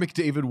Connor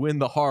McDavid win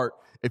the Hart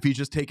if he's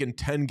just taken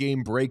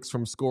 10-game breaks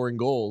from scoring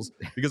goals?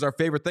 Because our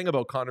favorite thing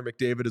about Connor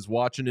McDavid is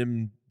watching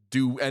him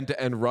do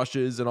end-to-end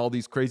rushes and all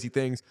these crazy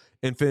things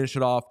and finish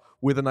it off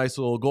with a nice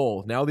little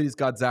goal. Now that he's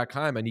got Zach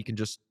Hyman, he can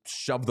just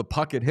shove the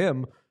puck at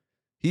him.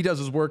 He does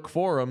his work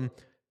for him.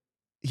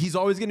 He's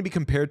always going to be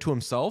compared to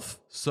himself.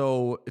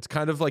 So it's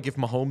kind of like if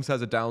Mahomes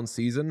has a down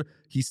season,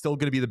 he's still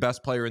going to be the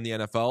best player in the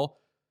NFL.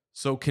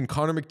 So can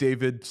Connor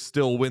McDavid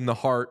still win the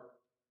Hart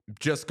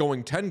just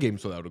going 10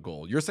 games without a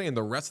goal? You're saying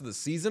the rest of the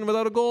season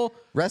without a goal?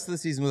 Rest of the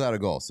season without a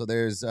goal. So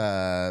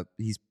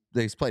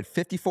he's played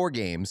 54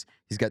 games.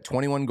 He's got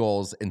 21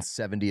 goals and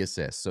 70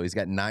 assists. So he's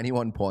got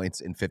 91 points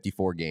in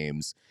 54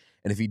 games.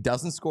 And if he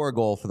doesn't score a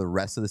goal for the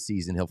rest of the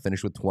season, he'll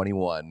finish with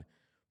 21.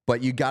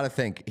 But you got to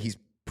think he's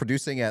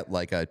producing at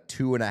like a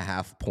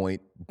 2.5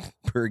 point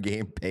per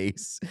game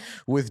pace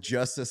with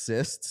just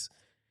assists.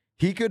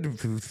 He could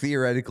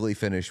theoretically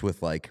finish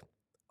with like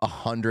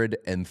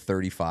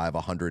 135,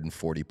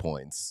 140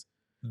 points.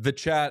 The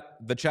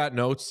chat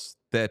notes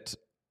that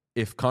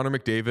if Connor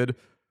McDavid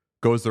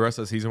goes the rest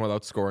of the season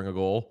without scoring a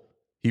goal,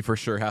 he for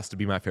sure has to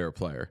be my favorite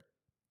player.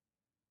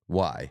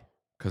 Why?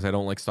 Because I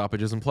don't like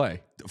stoppages in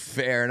play.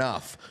 Fair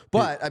enough.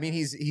 But, I mean,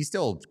 he's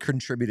still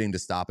contributing to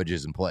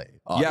stoppages in play,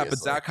 obviously. Yeah, but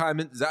Zach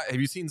Hyman, have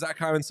you seen Zach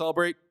Hyman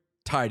celebrate?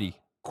 Tidy.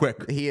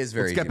 quick. He is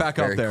very. Let's get back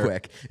out there.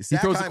 Quick. He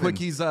throws it quick.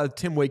 He's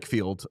Tim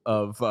Wakefield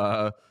of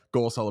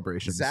goal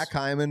celebrations. Zach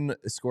Hyman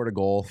scored a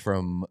goal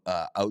from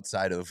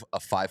outside of a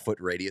 5-foot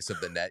radius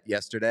of the net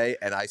yesterday,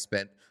 and I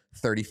spent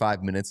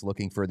 35 minutes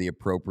looking for the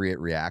appropriate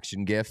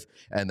reaction gif,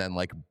 and then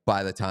like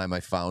by the time I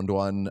found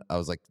one, I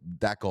was like,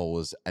 that goal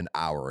was an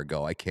hour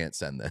ago. I can't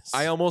send this.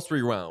 I almost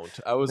rewound.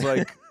 I was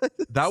like,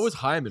 that was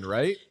Hyman,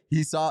 right?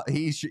 He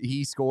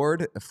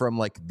scored from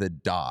like the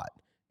dot,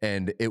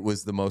 and it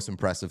was the most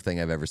impressive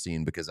thing I've ever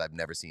seen, because I've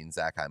never seen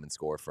Zach Hyman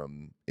score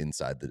from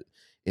inside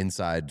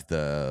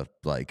the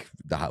like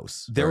the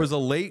house. There was a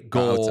late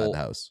goal outside the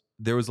house.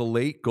 There was a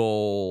late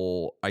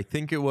goal. I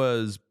think it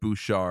was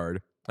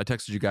Bouchard. I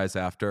texted you guys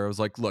after. I was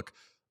like, look,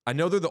 I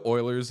know they're the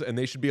Oilers and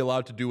they should be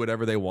allowed to do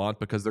whatever they want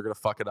because they're going to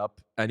fuck it up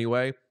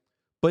anyway.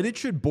 But it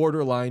should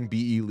borderline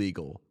be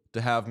illegal to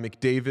have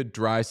McDavid,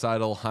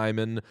 Draisaitl,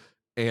 Hyman,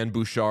 and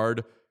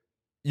Bouchard.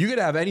 You could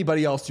have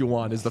anybody else you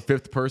want as the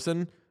fifth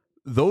person.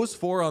 Those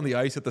four on the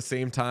ice at the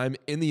same time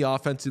in the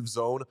offensive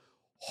zone.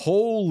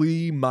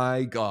 Holy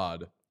my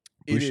God.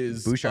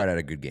 Bouchard had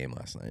a good game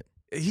last night.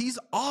 He's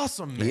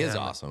awesome, man. He is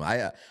awesome.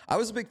 I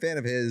was a big fan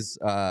of his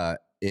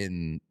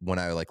when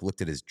I like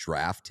looked at his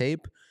draft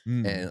tape,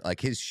 and like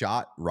his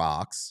shot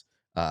rocks.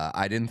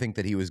 I didn't think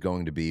that he was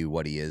going to be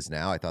what he is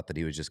now. I thought that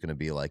he was just going to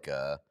be like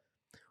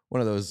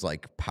one of those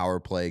like power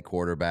play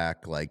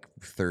quarterback, like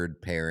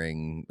third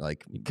pairing,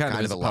 like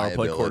kind of a power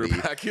play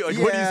quarterback. Like when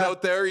he's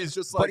out there, he's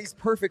just like, but he's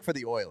perfect for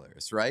the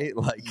Oilers, right?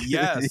 Like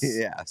yes,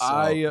 yeah. So,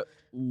 I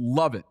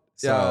love it.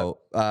 So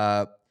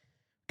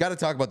got to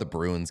talk about the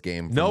Bruins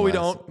game. No, we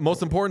don't.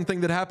 Most important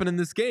thing that happened in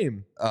this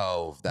game.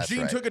 Oh, that's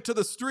Gene right. took it to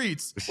the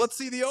streets. Let's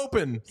see the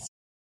Open.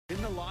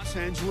 In the Los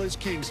Angeles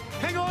Kings.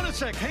 Hang on a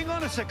sec.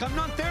 I'm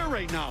not there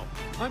right now.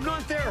 I'm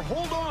not there.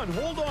 Hold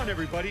on,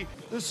 everybody.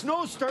 The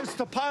snow starts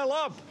to pile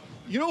up.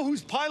 You know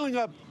who's piling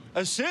up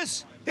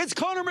assists? It's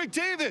Connor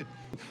McDavid.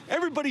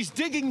 Everybody's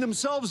digging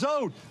themselves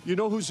out. You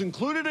know who's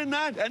included in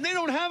that? And they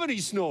don't have any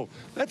snow.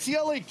 That's the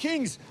LA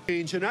Kings.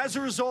 And as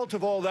a result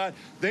of all that,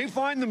 they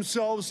find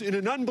themselves in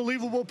an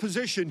unbelievable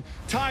position,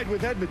 tied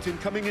with Edmonton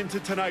coming into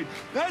tonight.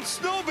 That's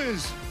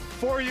Snowbiz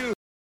for you.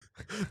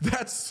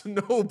 That's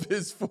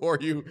Snowbiz for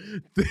you.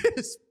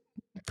 This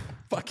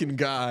fucking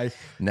guy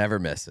never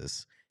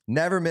misses,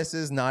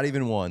 not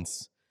even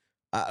once.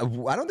 I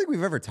don't think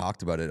we've ever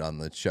talked about it on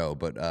the show,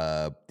 but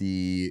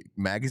the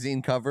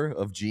magazine cover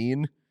of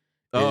Gene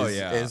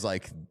is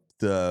like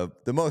the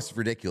most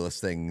ridiculous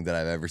thing that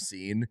I've ever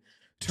seen.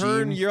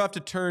 You have to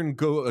turn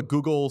a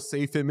Google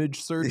safe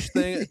image search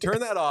thing. Turn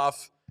that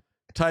off.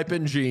 Type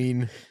in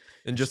Gene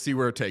and just see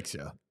where it takes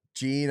you.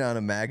 Gene on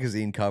a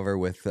magazine cover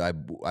with I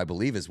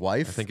believe his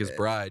wife. I think his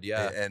bride,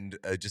 yeah, and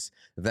just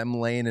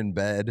them laying in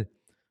bed,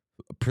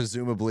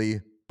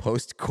 presumably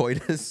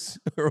post-coitus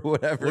or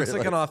whatever. Looks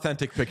like an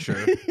authentic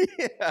picture.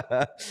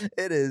 Yeah,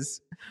 it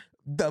is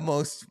the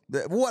most.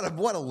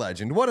 What a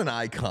legend! What an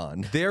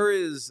icon! There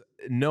is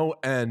no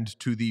end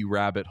to the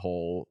rabbit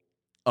hole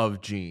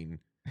of Gene.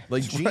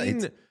 Like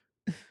Gene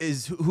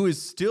who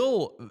is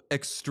still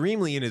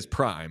extremely in his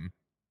prime.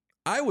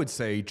 I would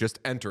say just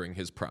entering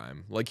his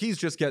prime. Like he's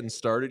just getting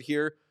started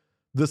here.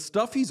 The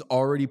stuff he's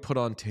already put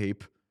on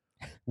tape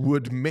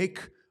would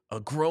make a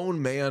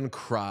grown man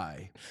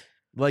cry.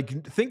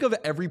 Like think of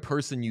every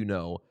person you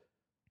know.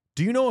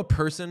 Do you know a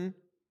person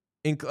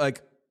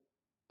like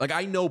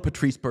I know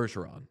Patrice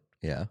Bergeron.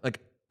 Yeah. Like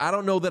I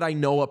don't know that I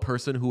know a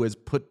person who has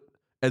put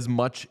as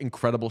much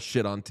incredible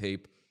shit on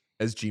tape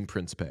as Gene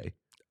Principe.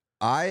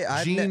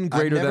 Gene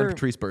greater than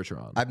Patrice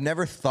Bergeron. I've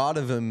never thought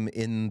of him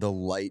in the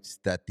light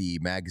that the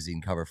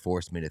magazine cover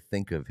forced me to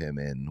think of him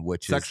in,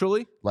 which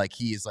sexually? Is like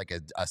he is like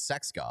a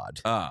sex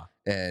god.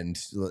 And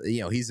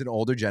you know, he's an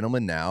older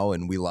gentleman now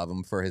and we love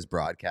him for his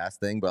broadcast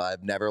thing, but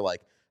I've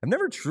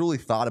never truly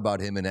thought about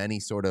him in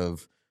any sort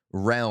of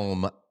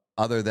realm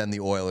other than the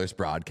Oilers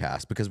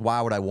broadcast, because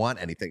why would I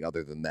want anything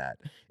other than that?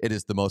 It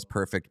is the most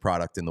perfect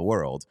product in the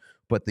world.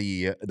 But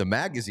the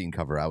magazine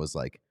cover, I was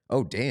like,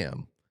 oh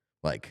damn,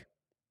 like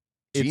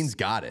Gene's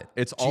got it.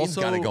 Gene's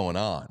got it going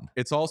on.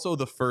 It's also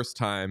the first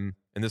time,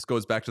 and this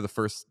goes back to the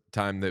first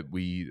time that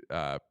we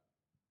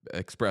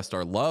expressed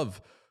our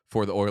love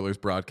for the Oilers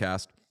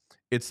broadcast.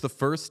 It's the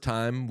first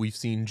time we've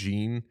seen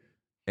Gene,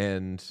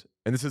 and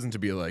this isn't to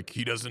be like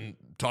he doesn't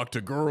talk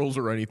to girls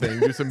or anything,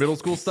 do some middle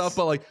school stuff,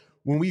 but like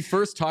when we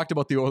first talked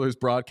about the Oilers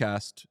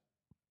broadcast,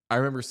 I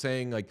remember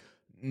saying like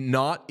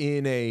not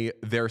in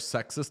they're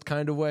sexist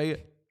kind of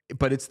way,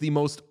 but it's the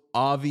most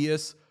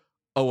obvious.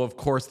 Oh, of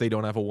course they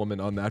don't have a woman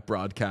on that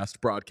broadcast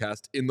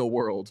in the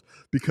world,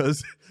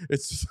 because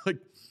it's just like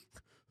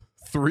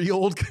three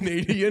old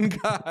Canadian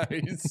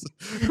guys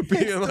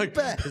being like,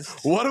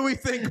 what do we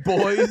think,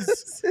 boys?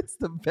 It's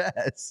the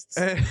best.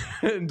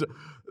 And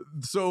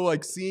so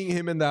like seeing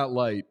him in that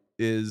light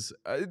is,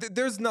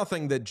 there's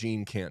nothing that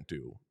Gene can't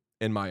do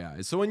in my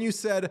eyes. So when you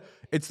said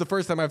it's the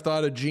first time I've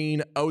thought of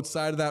Gene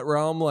outside of that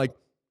realm, like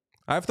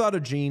I've thought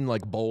of Gene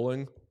like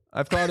bowling.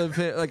 I've thought of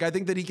him, like I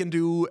think that he can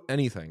do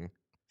anything.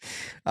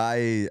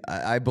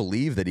 I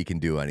believe that he can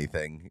do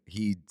anything.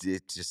 He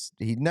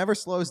never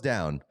slows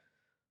down.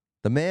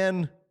 The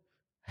man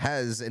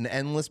has an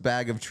endless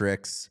bag of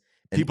tricks,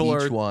 and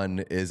each one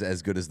is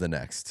as good as the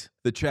next.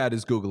 The chat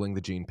is Googling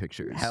the Gene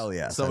pictures. Hell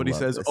yes. Somebody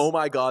says, this. "Oh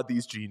my God,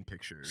 these Gene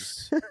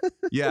pictures."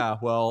 Yeah,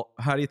 well,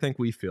 how do you think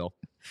we feel?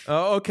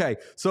 Okay,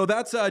 so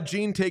that's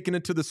Gene taking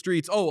it to the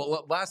streets.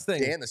 Oh, last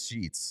thing. And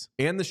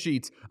the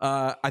sheets.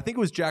 I think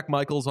it was Jack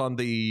Michaels on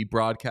the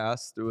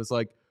broadcast. It was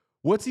like,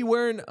 what's he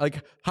wearing?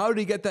 Like, how did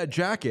he get that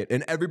jacket?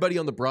 And everybody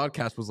on the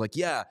broadcast was like,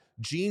 yeah,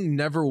 Gene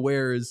never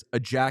wears a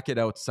jacket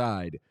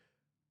outside.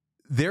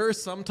 There are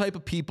some type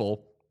of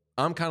people,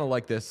 I'm kind of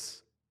like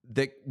this,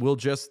 that will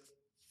just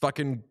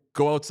fucking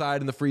go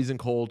outside in the freezing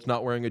cold,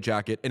 not wearing a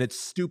jacket, and it's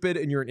stupid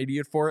and you're an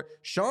idiot for it.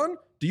 Sean,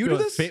 do you do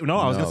this? I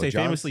was going to say,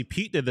 famously,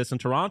 Pete did this in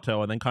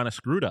Toronto and then kind of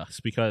screwed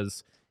us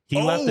because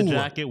he left the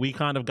jacket. We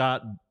kind of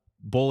got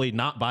bullied,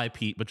 not by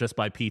Pete, but just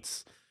by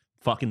Pete's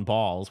fucking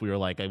balls. We were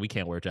like, we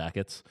can't wear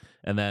jackets.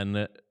 And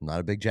then... Not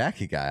a big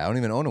jacket guy. I don't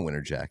even own a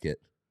winter jacket.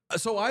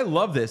 So I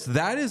love this.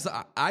 That is,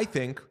 I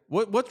think,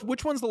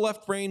 which one's the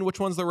left brain? Which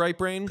one's the right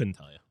brain? Couldn't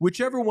tell you.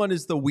 Whichever one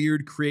is the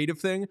weird creative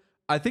thing.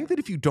 I think that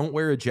if you don't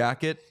wear a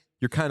jacket,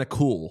 you're kind of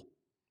cool.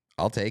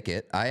 I'll take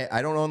it.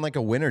 I don't own like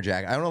a winter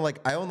jacket. I own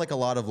like a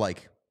lot of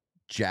like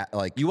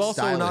you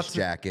also stylish not to,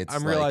 jackets.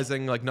 I'm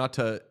realizing like not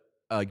to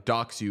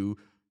dox you.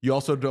 You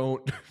also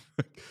don't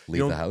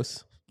leave the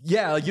house.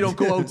 Yeah, like you don't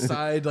go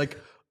outside like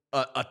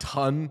a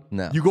ton.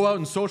 No, you go out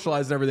and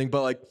socialize and everything,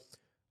 but like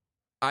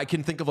I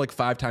can think of like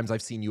 5 times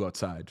I've seen you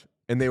outside,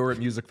 and they were at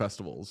music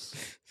festivals.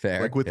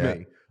 Fair, like with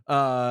me.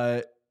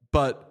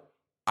 But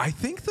I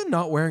think the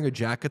not wearing a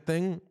jacket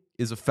thing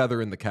is a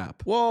feather in the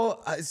cap.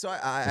 Well, so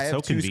I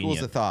have two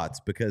schools of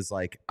thoughts because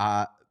like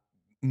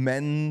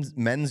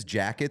men's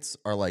jackets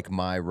are like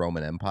my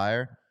Roman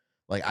Empire.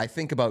 Like I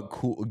think about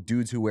cool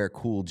dudes who wear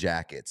cool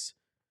jackets,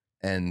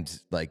 and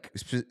like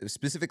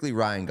specifically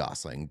Ryan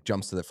Gosling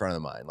jumps to the front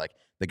of the mind. Like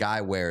the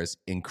guy wears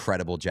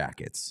incredible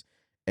jackets,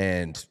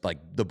 and like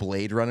the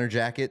Blade Runner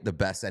jacket, the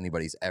best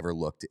anybody's ever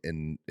looked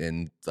in.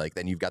 Like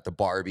then you've got the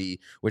Barbie,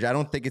 which I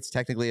don't think it's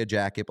technically a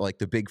jacket, but like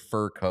the big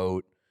fur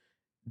coat.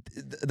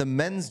 The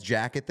men's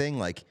jacket thing,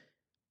 like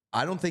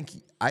I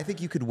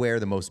think you could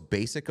wear the most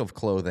basic of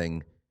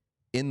clothing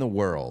in the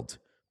world,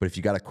 but if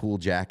you got a cool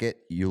jacket,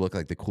 you look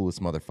like the coolest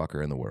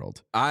motherfucker in the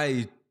world.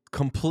 I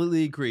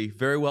completely agree.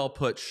 Very well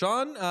put.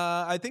 Sean,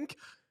 I think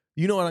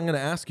you know what I'm going to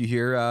ask you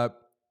here.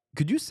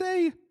 Could you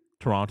say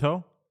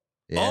Toronto?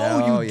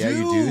 Yeah,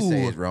 you do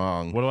say it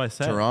wrong. What do I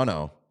say?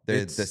 Toronto.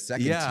 The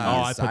second T is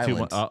I silent. put too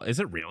much. Is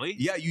it really?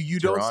 Yeah, you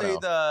don't say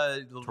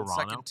the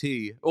second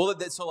T. Well,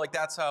 so like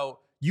that's how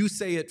you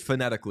say it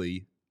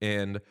phonetically,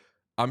 and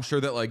I'm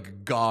sure that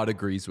like God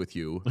agrees with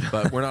you,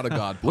 but we're not a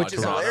God. Which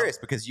is hilarious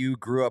because you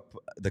grew up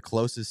the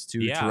closest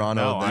to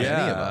Toronto than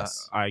any of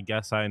us. I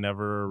guess I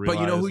never realized.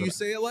 But you know who you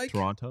say it like?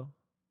 Toronto.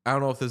 I don't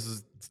know if this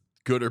is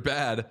good or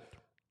bad.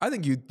 I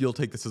think you'll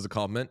take this as a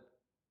compliment.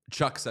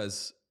 Chuck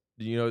says,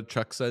 do you know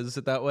Chuck says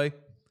it that way?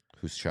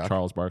 Who's Chuck?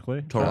 Charles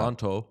Barkley.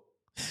 Toronto.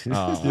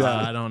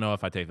 Yeah, I don't know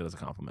if I take that as a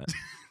compliment.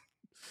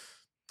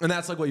 And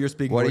that's like what you're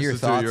speaking. What are your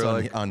thoughts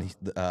on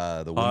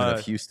the women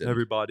of Houston?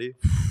 Everybody.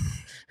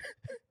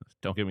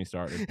 Don't get me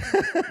started.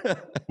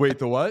 Wait,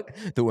 the what?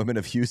 The women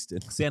of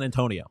Houston. San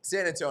Antonio.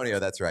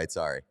 That's right.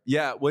 Sorry.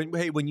 Yeah.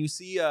 When you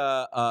see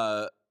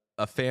a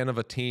fan of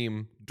a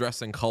team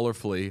dressing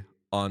colorfully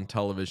on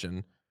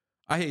television,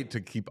 I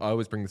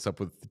always bring this up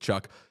with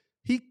Chuck.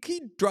 He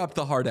dropped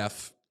the hard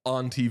F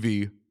on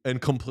TV and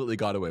completely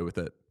got away with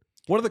it.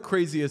 One of the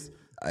craziest.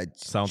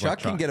 Chuck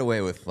can get away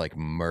with like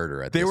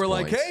murder at this point. They were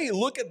like, hey,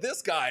 look at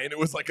this guy. And it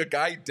was like a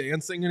guy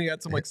dancing and he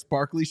had some like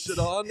sparkly shit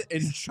on.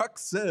 And Chuck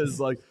says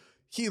like,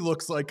 he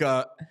looks like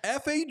a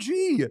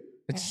FAG.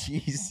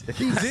 Jeez.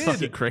 He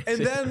did. Crazy.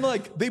 And then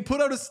like they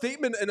put out a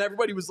statement and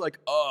everybody was like,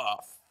 oh,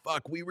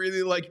 fuck, we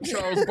really like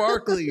Charles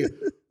Barkley.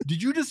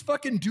 Did you just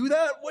fucking do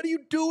that? What are you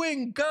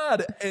doing?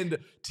 God. And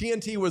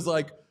TNT was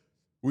like,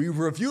 we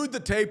reviewed the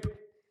tape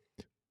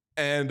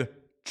and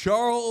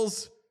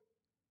Charles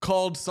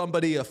called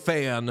somebody a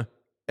fan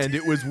and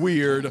it was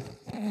weird.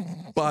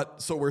 But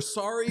so we're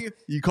sorry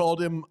you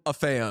called him a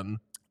fan.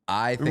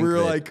 I think we were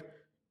like,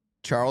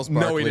 Charles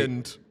Barkley. No, he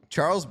didn't.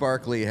 Charles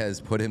Barkley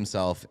has put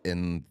himself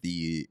in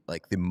the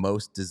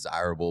most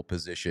desirable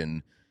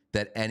position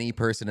that any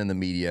person in the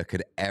media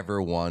could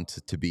ever want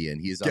to be in.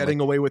 He's getting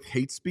away with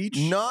hate speech.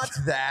 Not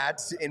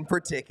that in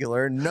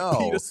particular. No.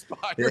 He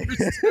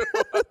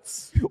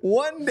aspires to.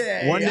 One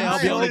day I'll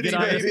be able to get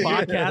on this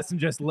podcast and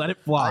just let it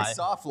fly. I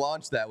soft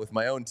launched that with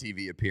my own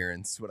TV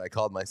appearance when I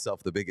called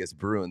myself the biggest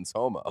Bruins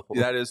homo.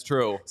 That is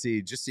true.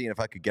 Just seeing if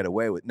I could get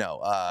away with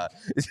no.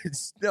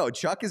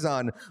 Chuck is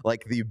on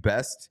like the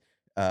best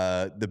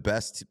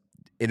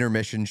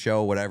intermission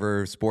show,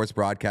 whatever sports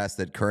broadcast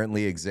that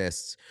currently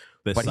exists.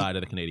 This side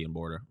of the Canadian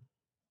border.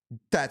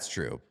 That's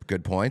true.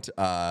 Good point.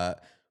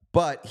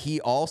 But he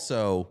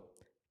also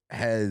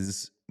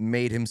has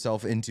made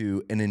himself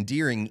into an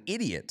endearing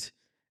idiot.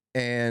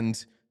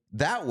 And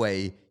That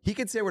way, he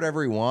can say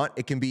whatever he wants.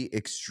 It can be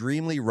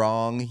extremely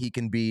wrong. He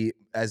can be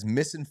as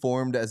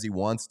misinformed as he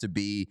wants to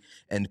be,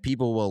 and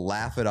people will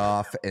laugh it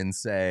off and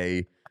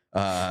say,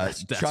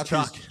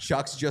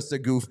 Chuck's just a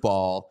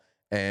goofball,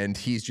 and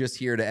he's just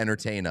here to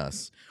entertain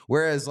us.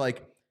 Whereas,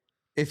 like,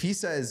 if he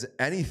says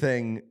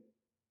anything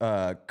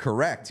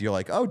correct, you're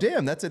like, oh,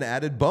 damn, that's an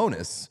added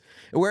bonus.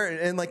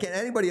 And like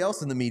anybody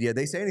else in the media,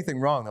 they say anything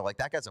wrong, they're like,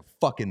 that guy's a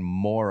fucking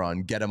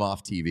moron. Get him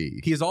off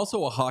TV. He is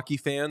also a hockey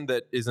fan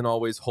that isn't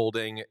always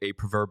holding a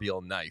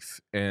proverbial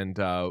knife. And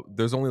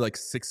there's only like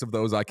 6 of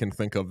those I can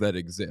think of that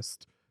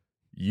exist.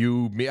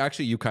 You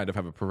kind of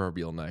have a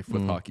proverbial knife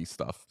with hockey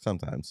stuff.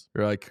 Sometimes.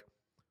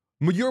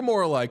 You're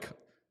more like,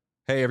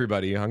 hey,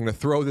 everybody, I'm going to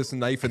throw this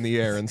knife in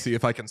the air and see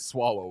if I can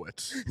swallow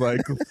it.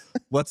 Like,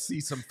 let's see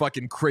some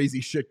fucking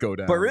crazy shit go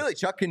down. But really,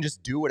 Chuck can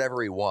just do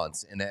whatever he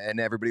wants, and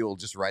everybody will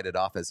just write it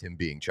off as him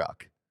being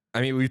Chuck.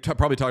 I mean, we've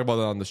probably talked about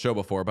that on the show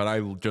before, but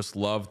I just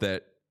love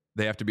that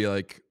they have to be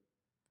like,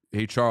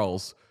 hey,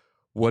 Charles,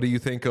 what do you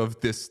think of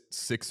this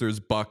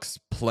Sixers-Bucks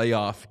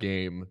playoff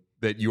game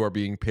that you are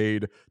being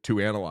paid to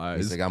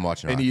analyze? He's like, I'm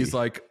watching and hockey. He's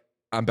like,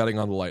 I'm betting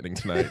on the Lightning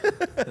tonight.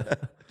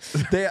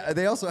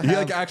 They also have, he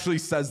like actually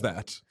says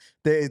that.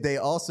 They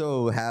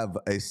also have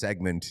a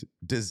segment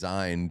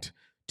designed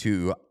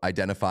to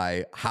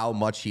identify how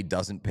much he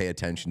doesn't pay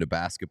attention to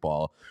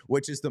basketball,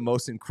 which is the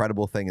most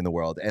incredible thing in the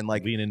world. And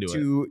like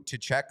to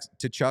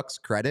Chuck's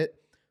credit,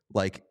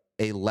 like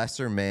a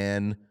lesser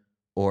man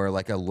or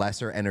like a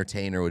lesser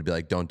entertainer would be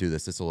like, don't do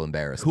this. This will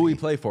embarrass me. Who he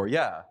play for?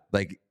 Yeah.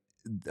 Like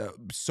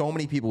so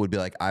many people would be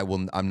like,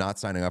 I'm not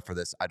signing up for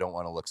this. I don't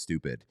want to look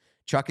stupid.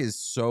 Chuck is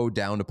so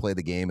down to play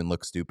the game and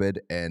look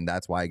stupid, and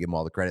that's why I give him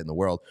all the credit in the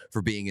world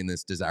for being in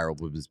this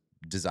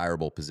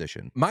desirable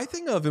position. My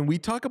thing and we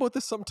talk about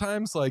this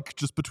sometimes, like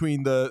just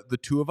between the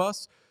two of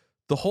us,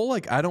 the whole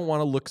like I don't want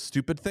to look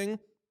stupid thing.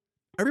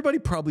 Everybody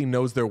probably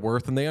knows their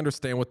worth and they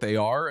understand what they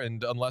are,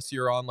 and unless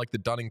you're on like the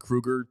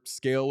Dunning-Kruger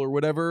scale or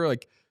whatever,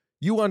 like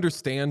you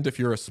understand if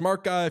you're a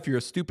smart guy, if you're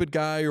a stupid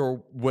guy,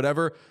 or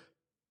whatever.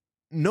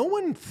 No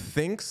one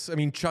thinks, I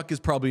mean, Chuck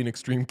is probably an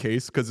extreme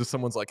case because if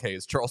someone's like, hey,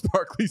 is Charles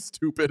Barkley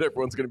stupid?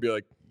 Everyone's going to be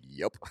like,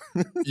 yep.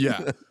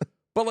 Yeah.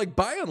 But like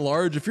by and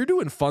large, if you're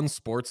doing fun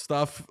sports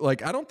stuff,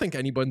 like I don't think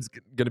anyone's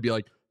going to be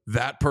like,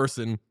 that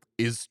person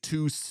is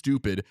too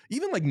stupid.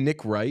 Even like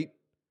Nick Wright.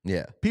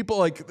 Yeah. People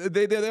like,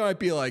 they might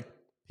be like,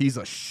 he's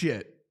a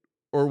shit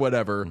or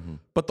whatever. Mm-hmm.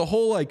 But the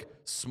whole like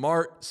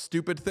smart,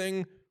 stupid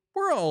thing,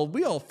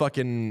 we all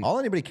fucking... All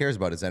anybody cares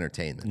about is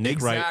entertainment.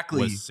 Nick Wright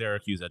was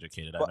Syracuse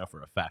educated. I know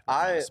for a fact.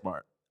 He's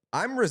smart.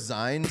 I'm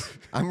resigned.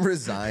 I'm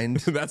resigned.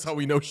 That's how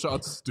we know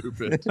Sean's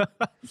stupid.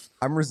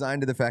 I'm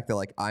resigned to the fact that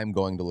like I'm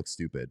going to look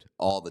stupid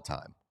all the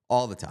time.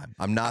 All the time.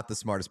 I'm not the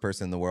smartest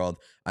person in the world.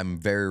 I'm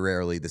very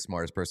rarely the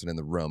smartest person in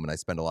the room, and I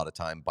spend a lot of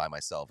time by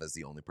myself as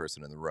the only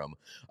person in the room.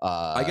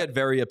 I get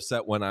very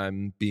upset when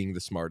I'm being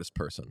the smartest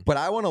person. But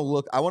I want to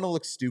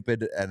look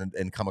stupid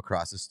and come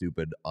across as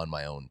stupid on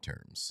my own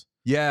terms.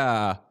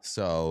 Yeah.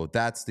 So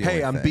that's the hey,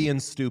 only I'm thing. being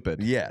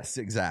stupid. Yes,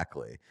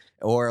 exactly.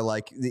 Or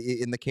like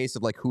in the case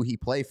of like who he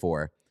play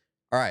for.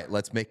 All right,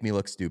 let's make me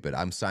look stupid.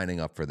 I'm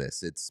signing up for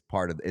this. It's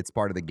part of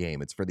the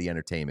game. It's for the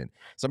entertainment.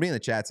 Somebody in the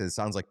chat says,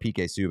 sounds like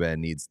PK Subban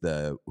needs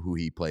the who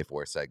he play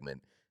for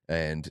segment.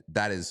 And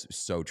that is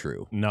so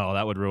true. No,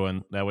 that would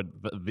ruin.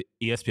 The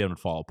ESPN would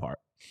fall apart.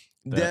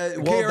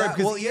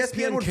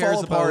 ESPN would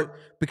fall apart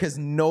because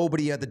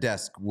nobody at the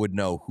desk would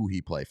know who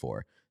he play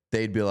for.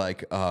 They'd be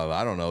like, oh,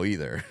 I don't know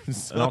either.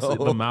 So. And also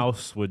the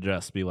mouse would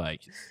just be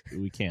like,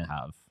 we can't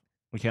have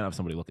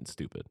somebody looking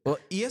stupid. Well,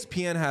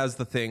 ESPN has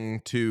the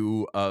thing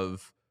too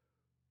of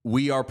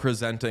we are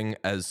presenting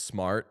as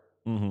smart.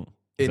 Mm-hmm.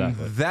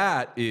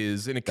 Exactly.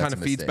 And it kind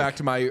of feeds back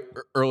to my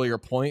earlier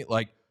point,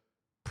 like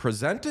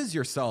present as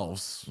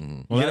yourselves.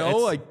 Mm-hmm.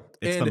 Well,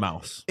 it's the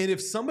mouse. And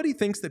if somebody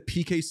thinks that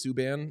PK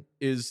Subban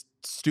is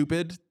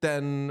stupid,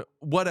 then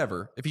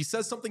whatever. If he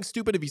says something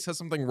stupid, if he says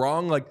something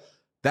wrong, like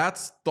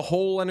that's the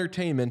whole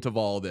entertainment of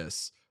all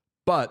this.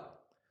 But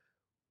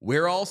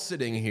we're all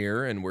sitting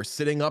here and we're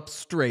sitting up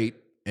straight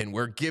and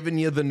we're giving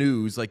you the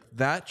news. Like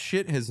that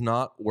shit has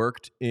not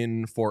worked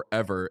in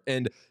forever.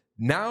 And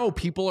now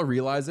people are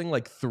realizing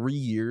like 3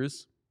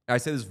 years, I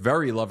say this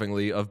very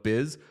lovingly of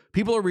Biz,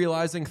 people are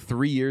realizing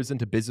 3 years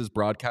into Biz's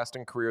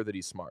broadcasting career that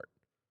he's smart.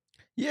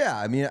 Yeah,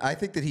 I mean, I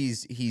think that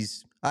he's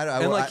he's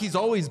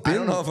always been. I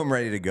don't know if I'm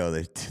ready to go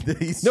that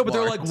he's no, but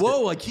they're like,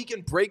 whoa, like he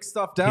can break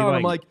stuff down.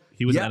 I'm like,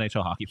 he was an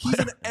NHL hockey player. He's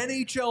an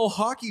NHL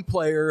hockey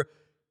player.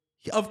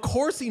 Of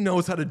course he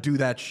knows how to do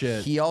that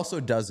shit. He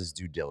also does his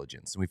due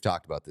diligence. And we've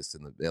talked about this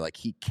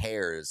he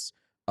cares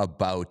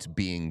about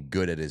being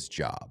good at his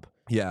job.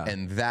 Yeah.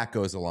 And that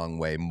goes a long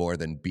way more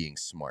than being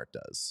smart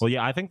does. Well,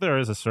 yeah, I think there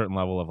is a certain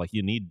level of like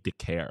you need to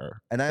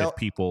care if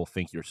people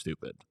think you're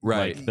stupid.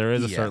 Right. Like, there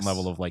is a certain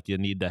level of like you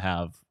need to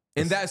have.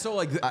 And that, so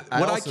like,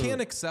 I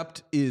can't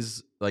accept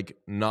is like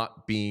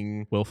not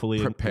being willfully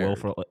prepared.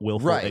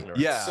 Willful right.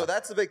 ignorance. Yeah. So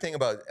that's the big thing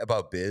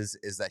about Biz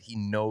is that he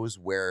knows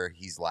where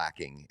he's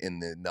lacking in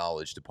the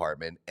knowledge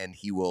department, and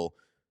he will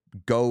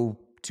go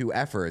to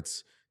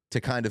efforts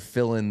to kind of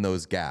fill in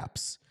those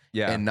gaps.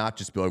 Yeah. And not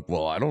just be like,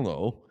 well, I don't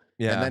know.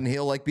 Yeah. And then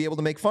he'll like be able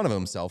to make fun of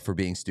himself for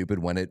being stupid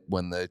when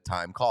the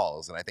time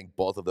calls. And I think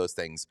both of those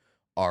things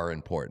are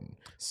important.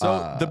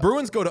 So the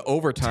Bruins go to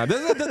overtime.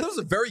 That was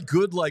a very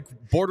good, like,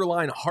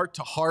 borderline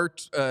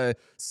heart-to-heart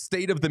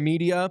state of the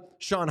media.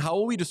 Sean, how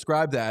will we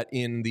describe that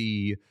in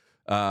the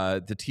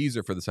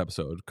teaser for this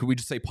episode? Could we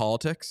just say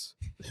politics?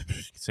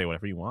 Say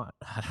whatever you want.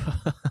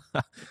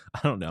 I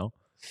don't know.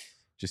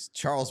 Just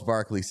Charles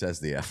Barkley says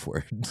the F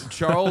word.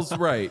 Charles,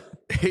 right.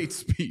 Hate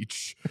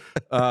speech.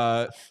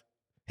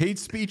 Hate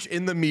speech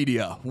in the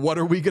media. What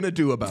are we going to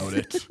do about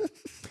it?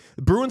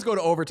 The Bruins go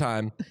to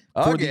overtime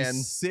for the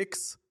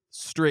 6th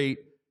straight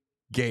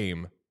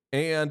game.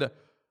 And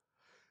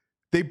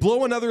they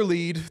blow another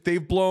lead.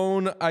 They've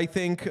blown, I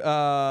think,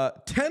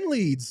 10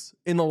 leads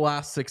in the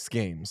last 6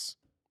 games.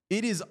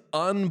 It is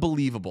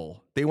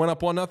unbelievable. They went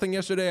up 1-0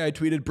 yesterday. I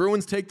tweeted,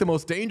 Bruins take the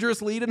most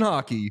dangerous lead in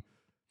hockey.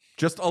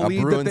 Just a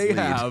lead Bruins that they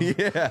have.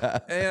 Yeah.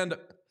 And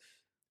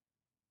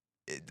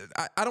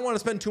I don't want to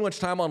spend too much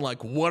time on,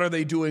 like, what are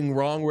they doing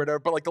wrong or whatever,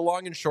 but, like, the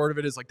long and short of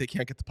it is, like, they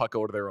can't get the puck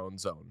out of their own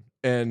zone.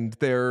 And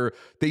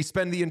they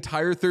spend the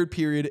entire third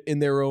period in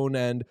their own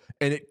end,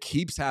 and it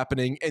keeps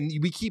happening. And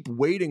we keep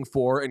waiting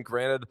for, and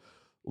granted,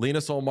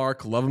 Linus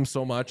Ullmark, love him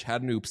so much,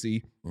 had an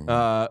oopsie.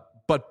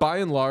 But by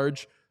and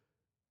large,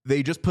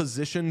 they just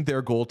position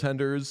their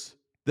goaltenders.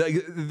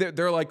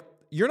 They're like,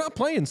 you're not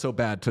playing so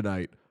bad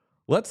tonight.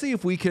 Let's see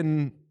if we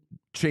can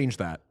change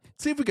that.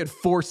 See if we can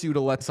force you to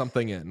let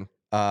something in.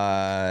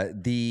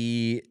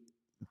 The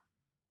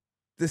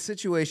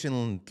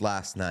situation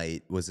last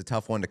night was a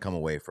tough one to come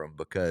away from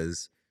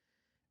because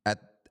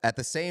at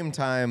the same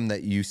time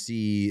that you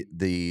see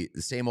the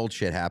same old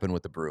shit happen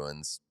with the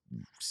Bruins,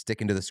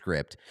 sticking to the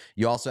script,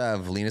 you also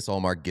have Linus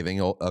Ullmark giving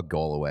a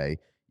goal away.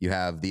 You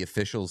have the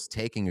officials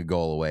taking a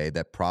goal away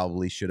that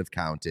probably should have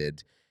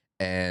counted.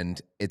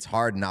 And it's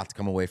hard not to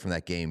come away from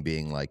that game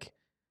being like,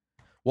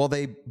 well,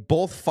 they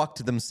both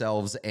fucked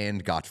themselves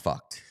and got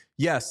fucked.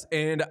 Yes,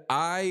 and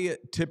I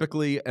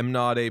typically am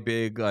not a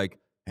big, like,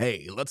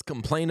 hey, let's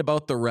complain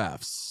about the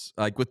refs.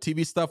 Like, with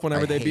TV stuff,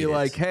 whenever they'd be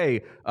like,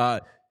 hey,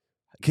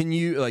 can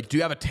you, like, do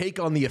you have a take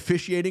on the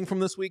officiating from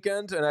this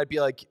weekend? And I'd be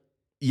like,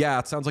 yeah,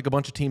 it sounds like a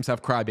bunch of teams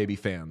have crybaby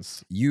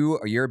fans.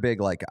 You're big,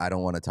 like, I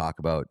don't want to talk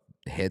about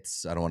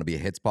hits. I don't want to be a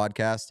hits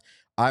podcast.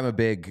 I'm a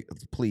big,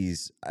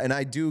 please. And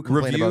I do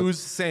complain Reviews,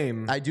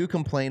 same. I do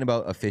complain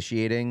about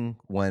officiating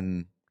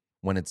when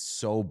it's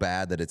so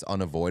bad that it's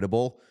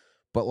unavoidable.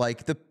 But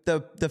like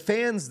the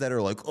fans that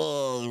are like,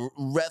 oh,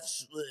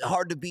 refs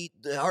hard to beat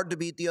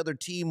the other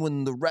team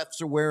when the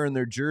refs are wearing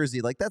their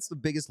jersey. Like, that's the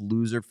biggest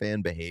loser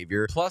fan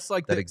behavior. Plus,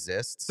 like, that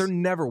exists. They're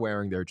never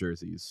wearing their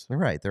jerseys. They're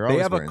right. They're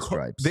always wearing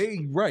stripes.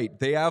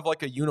 They have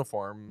like a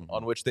uniform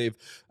on which they've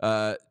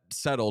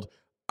settled.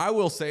 I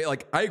will say,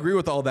 like, I agree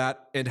with all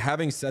that. And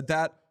having said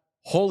that,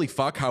 holy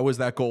fuck, how was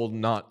that goal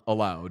not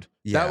allowed?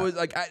 Yeah. That was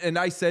like, and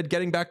I said,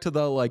 getting back to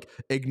the, like,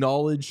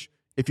 acknowledge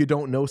if you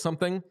don't know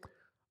something.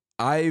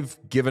 I've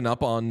given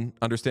up on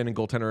understanding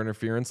goaltender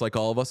interference like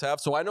all of us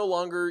have. So I no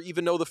longer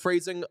even know the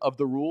phrasing of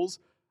the rules.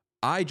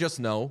 I just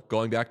know,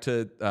 going back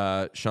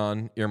to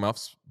Sean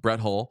Earmuff's Brett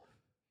Hull,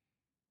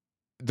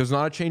 there's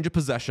not a change of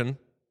possession.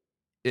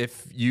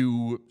 If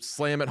you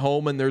slam it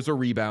home and there's a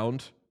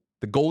rebound,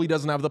 the goalie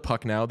doesn't have the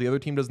puck now. The other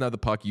team doesn't have the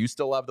puck. You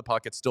still have the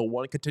puck. It's still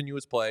one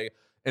continuous play.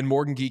 And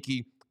Morgan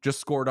Geekie just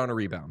scored on a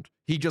rebound.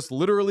 He just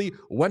literally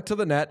went to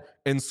the net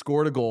and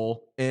scored a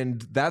goal.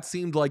 And that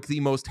seemed like the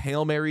most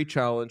Hail Mary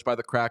challenge by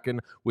the Kraken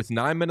with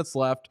 9 minutes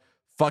left.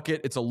 Fuck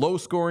it. It's a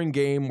low-scoring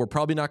game. We're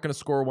probably not going to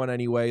score one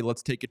anyway.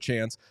 Let's take a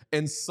chance.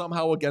 And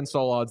somehow, against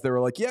all odds, they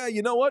were like, yeah,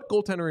 you know what?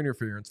 Goaltender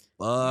interference.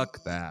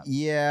 Fuck that.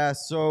 Yeah,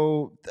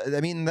 so,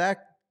 I mean,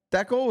 that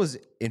goal was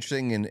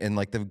interesting, and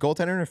like the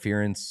goaltender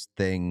interference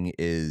thing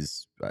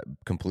is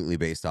completely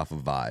based off of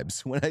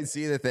vibes. When I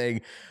see the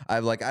thing,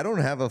 I'm like, I don't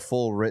have a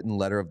full written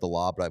letter of the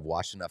law, but I've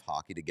watched enough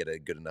hockey to get a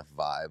good enough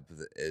vibe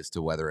as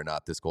to whether or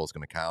not this goal is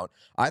going to count.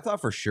 I thought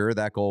for sure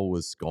that goal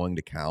was going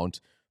to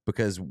count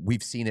because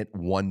we've seen it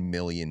 1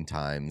 million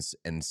times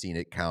and seen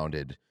it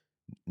counted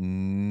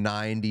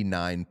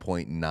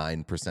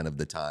 99.9% of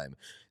the time.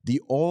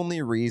 The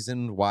only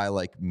reason why,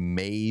 like,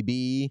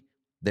 maybe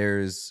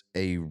there's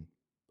a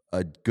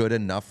good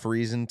enough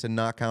reason to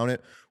not count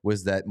it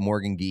was that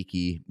Morgan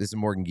Geekie, this is a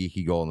Morgan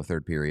Geekie goal in the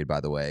third period,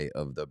 by the way,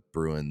 of the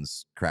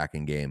Bruins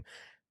Kraken game.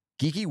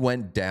 Geekie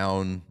went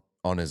down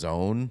on his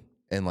own,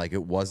 and like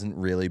it wasn't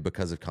really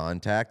because of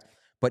contact.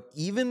 But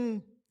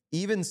even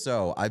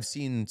so, I've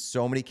seen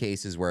so many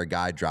cases where a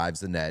guy drives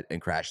the net and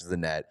crashes the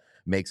net,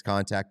 makes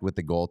contact with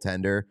the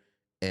goaltender,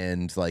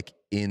 and like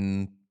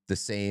in the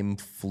same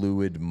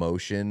fluid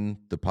motion,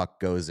 the puck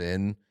goes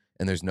in.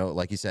 And there's no,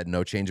 like you said,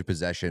 no change of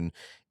possession,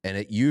 and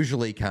it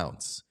usually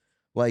counts.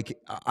 Like,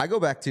 I go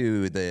back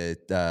to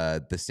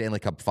the Stanley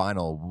Cup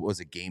final. Was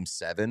it Game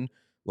 7?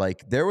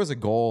 Like, there was a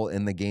goal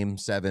in the Game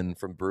 7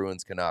 from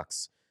Bruins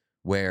Canucks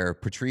where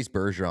Patrice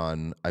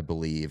Bergeron, I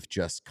believe,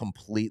 just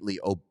completely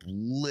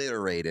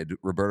obliterated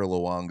Roberto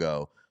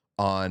Luongo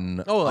on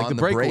the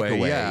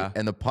breakaway, yeah.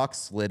 and the puck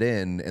slid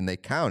in, and they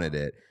counted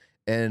it.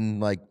 And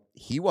like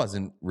he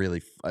wasn't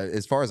really,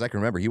 as far as I can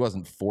remember, he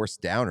wasn't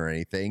forced down or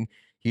anything.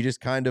 He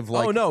just kind of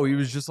like, oh no, he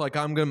was just like,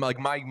 I'm gonna like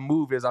my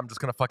move is I'm just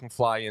gonna fucking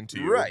fly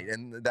into you, right?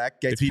 And that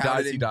gets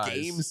counted in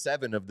Game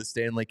 7 of the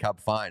Stanley Cup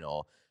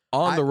Final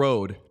on the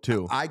road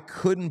too. I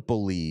couldn't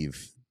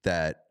believe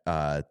that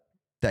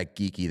that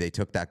Geeky, they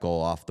took that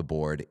goal off the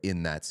board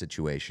in that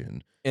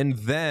situation, and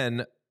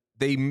then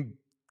they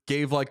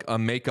gave like a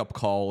makeup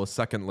call a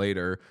second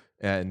later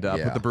and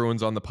put the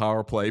Bruins on the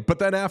power play. But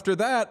then after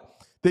that,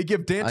 they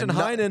give Danton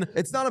Heinen.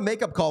 It's not a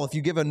makeup call if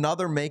you give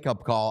another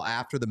makeup call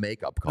after the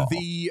makeup call.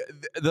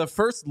 The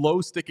first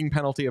low sticking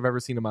penalty I've ever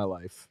seen in my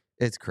life.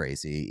 It's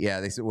crazy. Yeah,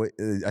 they said.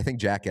 I think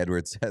Jack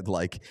Edwards said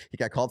like he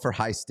got called for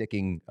high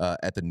sticking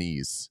at the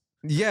knees.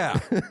 Yeah.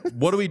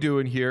 What are we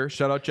doing here?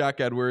 Shout out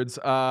Jack Edwards.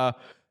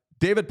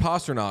 David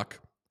Pastrnak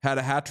had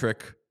a hat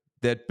trick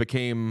that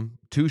became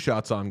 2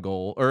 shots on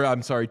goal, or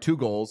I'm sorry, 2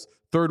 goals.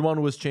 Third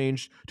one was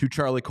changed to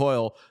Charlie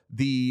Coyle.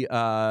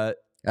 I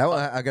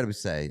got to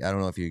say, I don't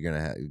know if you're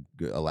going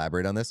to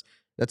elaborate on this.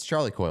 That's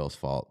Charlie Coyle's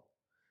fault.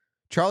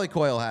 Charlie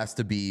Coyle has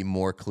to be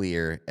more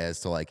clear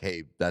as to like,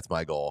 hey, that's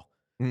my goal.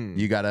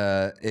 You got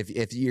to,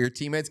 if your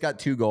teammates got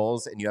 2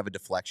 goals and you have a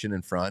deflection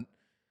in front,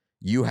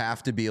 you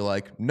have to be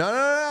like,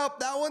 no,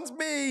 that one's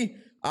me.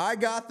 I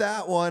got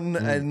that one.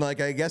 And like,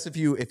 I guess if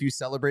you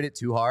celebrate it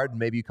too hard,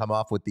 maybe you come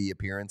off with the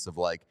appearance of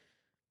like,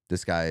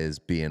 this guy is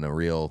being a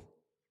real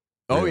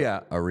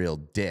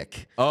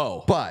dick.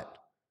 Oh, but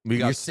we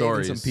got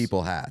stories. Saving some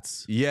people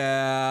hats.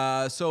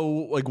 Yeah. So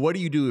like, what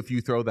do you do if you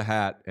throw the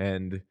hat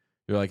and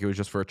you're like, it was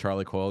just for a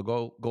Charlie Coyle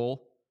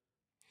goal?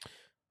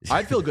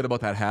 I'd feel good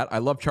about that hat. I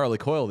love Charlie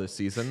Coyle this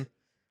season.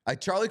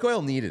 Charlie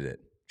Coyle needed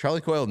it.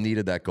 Charlie Coyle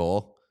needed that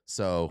goal.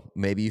 So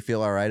maybe you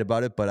feel all right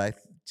about it. But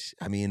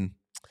I mean,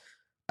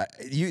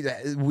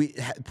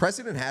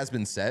 precedent has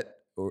been set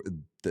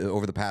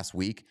over the past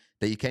week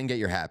that you can get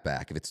your hat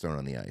back if it's thrown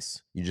on the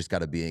ice. You just got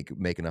to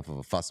make enough of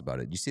a fuss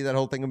about it. You see that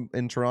whole thing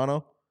in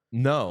Toronto?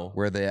 No,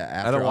 where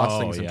I don't watch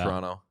things in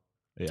Toronto.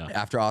 Yeah.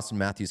 After Austin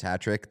Matthews'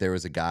 hat trick, there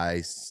was a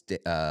guy,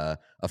 a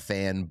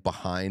fan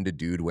behind a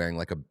dude wearing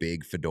like a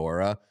big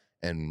fedora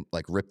and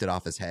like ripped it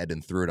off his head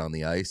and threw it on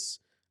the ice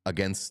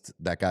against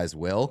that guy's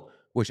will,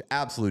 which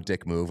absolute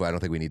dick move. I don't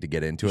think we need to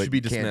get into it. Should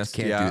be dismissed.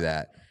 Can't do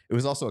that. It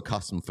was also a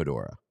custom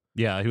fedora.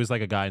 Yeah, he was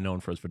like a guy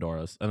known for his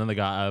fedoras. And then the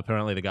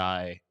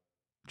guy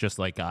just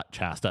like got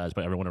chastised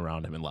by everyone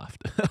around him and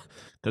left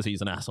because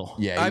he's an asshole.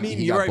 Yeah, I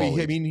mean, you're right.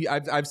 I mean,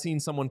 I've seen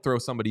someone throw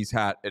somebody's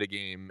hat at a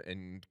game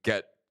and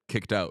get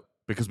kicked out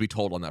because we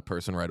told on that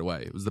person right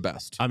away. It was the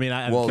best. I mean,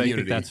 I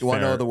think that's fair.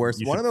 Want to know the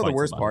worst? Want to know the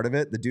worst part of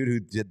it? The dude who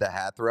did the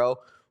hat throw,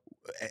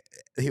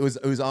 it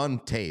was on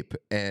tape,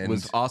 and it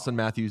was Austin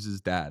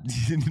Matthews' dad.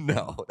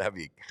 No, that'd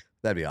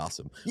be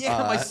awesome.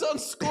 Yeah, my son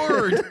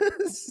scored.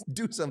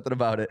 Do something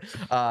about it.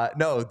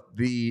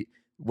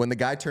 When the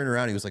guy turned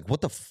around, he was like,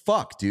 "What the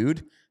fuck,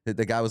 dude?"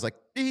 The guy was like,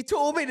 "He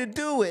told me to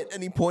do it,"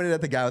 and he pointed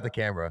at the guy with the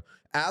camera.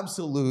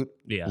 Absolute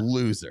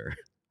loser.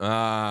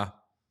 I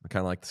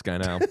kind of like this guy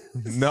now.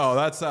 No,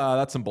 that's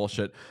some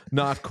bullshit.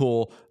 Not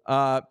cool.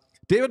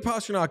 David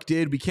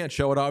Pastrnak we can't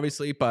show it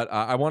obviously, but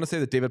I want to say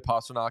that David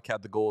Pastrnak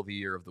had the goal of the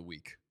year of the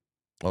week.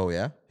 Oh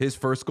yeah, his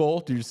first goal.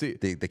 Did you see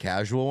the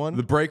casual one,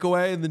 the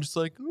breakaway, and then just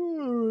like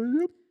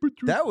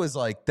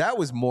that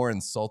was more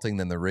insulting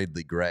than the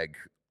Ridley Gregg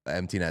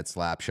empty net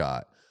slap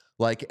shot.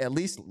 Like at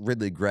least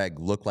Ridley Gregg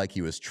looked like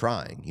he was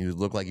trying. He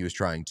looked like he was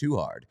trying too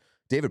hard.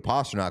 David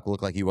Pastrnak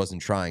looked like he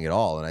wasn't trying at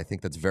all, and I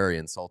think that's very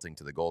insulting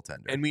to the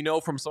goaltender. And we know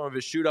from some of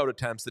his shootout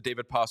attempts that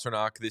David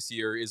Pastrnak this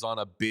year is on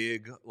a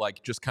big,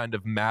 like, just kind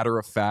of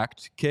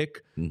matter-of-fact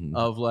kick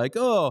of like,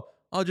 oh,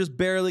 I'll just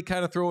barely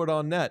kind of throw it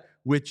on net,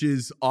 which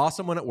is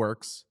awesome when it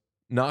works,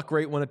 not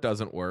great when it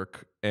doesn't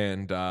work,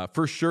 and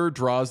for sure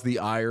draws the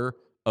ire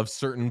of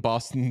certain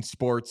Boston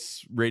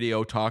sports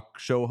radio talk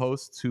show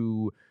hosts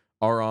who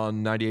are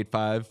on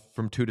 98.5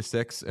 from 2 to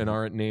 6 and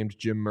aren't named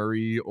Jim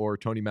Murray or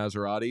Tony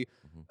Maserati.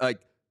 Like,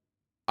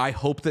 I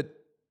hope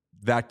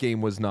that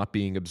game was not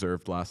being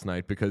observed last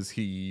night because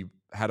he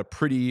had a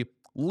pretty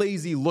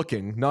lazy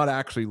looking, not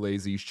actually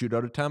lazy,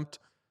 shootout attempt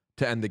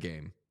to end the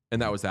game.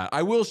 And that was that.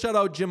 I will shout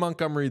out Jim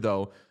Montgomery,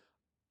 though.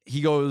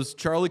 He goes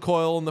Charlie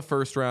Coyle in the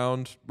first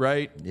round,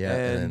 right? Yeah,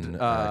 and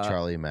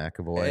Charlie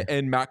McAvoy.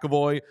 And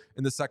McAvoy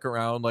in the second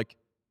round. Like,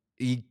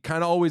 he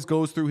kind of always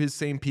goes through his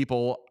same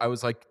people. I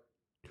was like,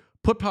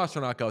 put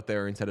Pastrnak out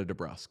there instead of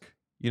DeBrusk,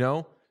 you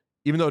know?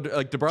 Even though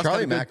like DeBrusk,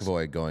 Charlie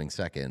McAvoy going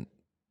second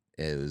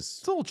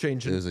is a little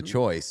change. It was a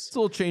choice. It's a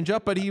little change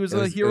up, but he was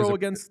a hero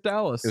against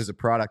Dallas. It was a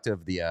product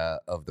of the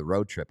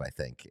road trip, I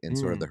think, and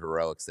sort of the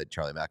heroics that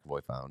Charlie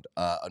McAvoy found.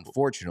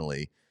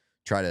 Unfortunately,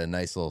 tried a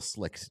nice little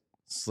slick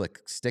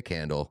stick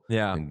handle,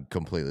 and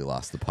completely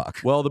lost the puck.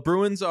 Well, the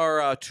Bruins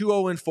are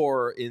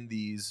 2-0-4 in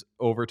these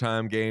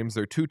overtime games.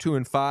 They're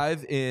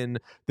 2-2-5 in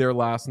their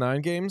last 9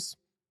 games.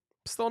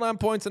 Still 9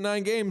 points in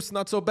 9 games.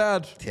 Not so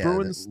bad. Yeah,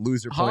 Bruins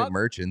loser point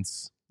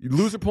merchants.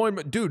 Loser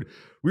point, dude.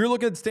 We were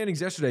looking at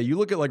standings yesterday. You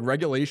look at like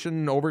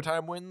regulation,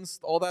 overtime wins,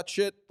 all that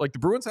shit. Like the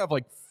Bruins have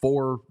like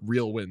 4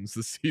 real wins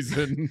this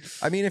season.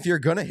 I mean, if you're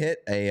gonna hit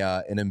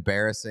an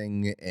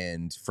embarrassing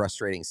and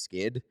frustrating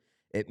skid,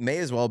 it may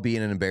as well be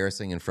an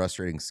embarrassing and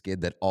frustrating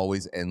skid that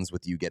always ends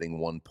with you getting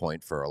 1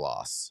 point for a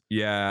loss.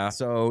 Yeah.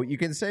 So you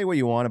can say what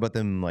you want about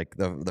them, like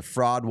the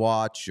fraud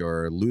watch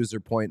or loser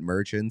point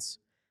merchants.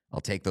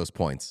 I'll take those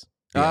points.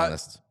 Be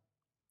honest.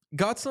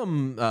 Got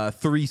some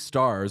 3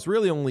 stars.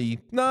 Really only,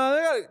 they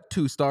got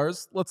 2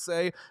 stars, let's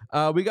say.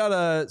 We got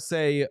to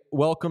say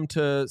welcome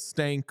to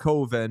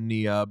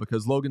Stankoven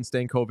because Logan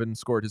Stankoven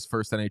scored his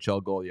first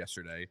NHL goal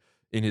yesterday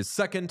in his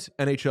second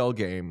NHL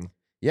game.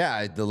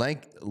 Yeah,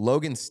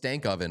 Logan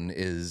Stankoven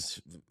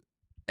is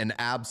an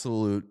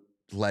absolute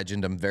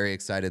legend. I'm very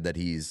excited that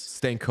he's...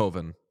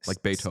 Stankoven,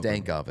 like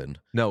Beethoven. Stankoven.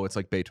 No, it's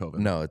like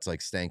Beethoven. No, it's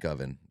like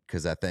Stankoven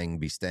because that thing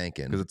be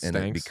stanking and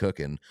it be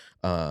cooking.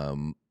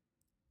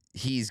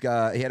 He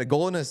had a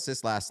goal and an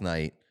assist last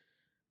night.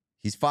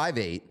 He's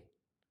 5'8".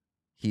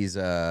 He's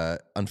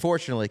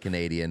unfortunately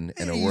Canadian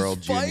and a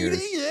World Juniors.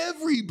 Fighting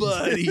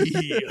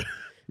everybody.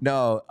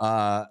 No,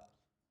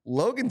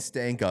 Logan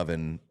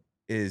Stankoven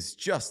is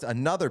just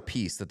another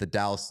piece that the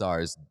Dallas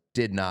Stars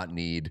did not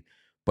need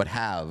but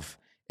have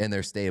in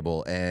their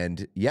stable.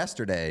 And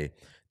yesterday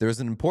there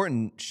was an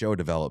important show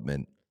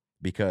development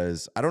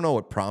because I don't know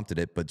what prompted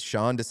it, but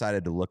Sean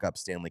decided to look up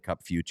Stanley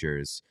Cup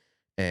futures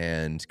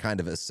and kind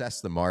of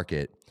assess the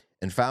market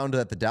and found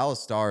that the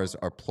Dallas Stars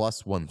are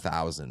plus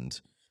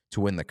 1,000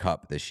 to win the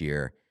Cup this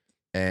year.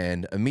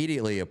 And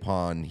immediately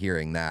upon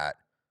hearing that,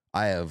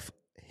 I have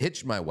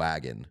hitched my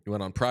wagon. You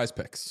went on Prize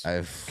Picks.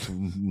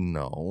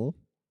 No,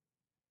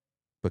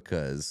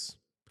 because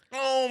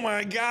oh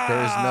my God,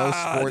 there's no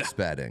sports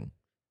betting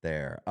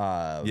there.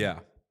 Yeah.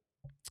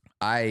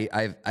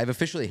 I've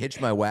officially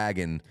hitched my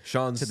wagon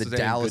to the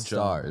Dallas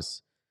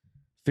Stars.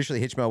 Officially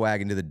hitched my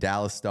wagon to the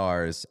Dallas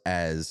Stars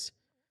as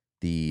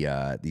the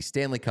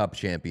Stanley Cup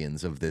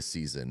champions of this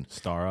season.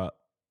 Star up.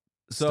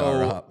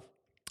 Star up.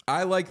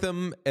 I like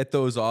them at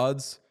those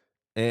odds,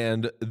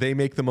 and they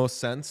make the most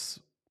sense.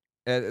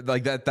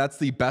 Like that's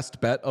the best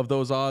bet of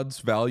those odds,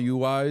 value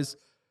wise.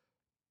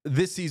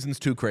 This season's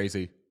too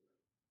crazy.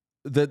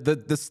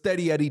 The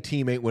steady Eddie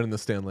team ain't winning the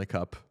Stanley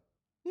Cup.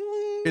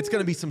 It's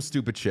gonna be some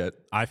stupid shit.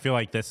 I feel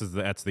like that's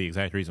the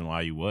exact reason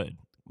why you would.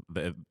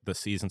 The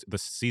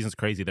season's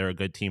crazy. They're a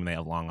good team. They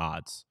have long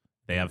odds.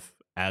 They have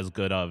as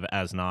good of,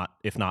 as not,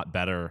 if not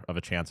better of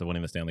a chance of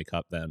winning the Stanley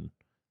Cup than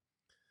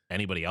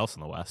anybody else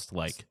in the West.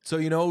 Like, so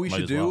you know what we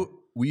should do? Well.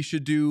 We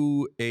should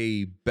do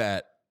a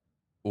bet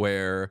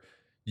where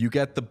you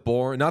get the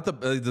boring, not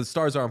the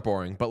Stars aren't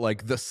boring, but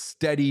like the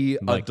steady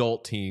like,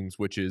 adult teams,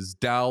 which is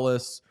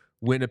Dallas,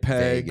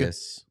 Winnipeg,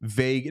 Vegas.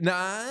 Vegas.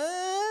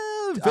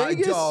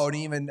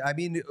 I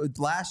mean,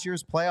 last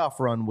year's playoff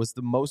run was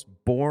the most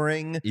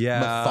boring,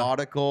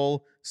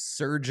 methodical,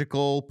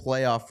 surgical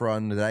playoff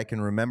run that I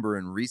can remember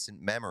in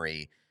recent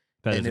memory.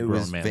 And it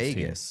was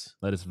Vegas. Team.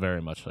 That is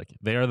very much like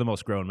they are the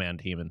most grown man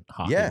team in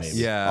hockey. Yes, maybe.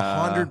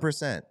 Yeah,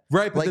 100%.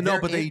 Right, but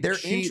they're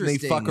cheat and they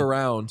fuck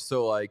around.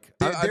 So like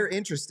they're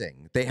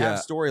interesting. They have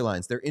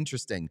storylines. They're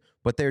interesting,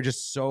 but they're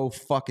just so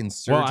fucking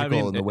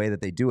surgical in the way that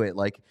they do it.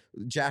 Like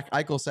Jack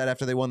Eichel said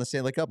after they won the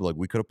Stanley Cup, like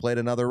we could have played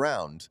another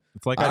round.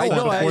 It's like I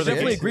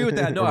definitely agree with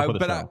that. No,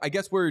 I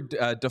guess we're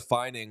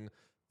defining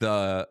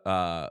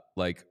the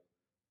like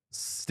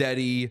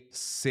steady,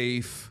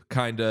 safe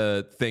kind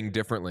of thing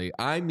differently.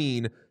 I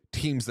mean.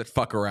 Teams that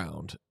fuck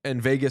around,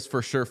 and Vegas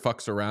for sure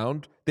fucks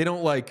around. They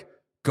don't like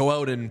go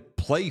out and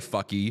play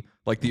fucky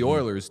like the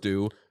Oilers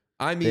do.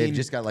 I mean, they've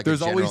just got like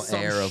there's a always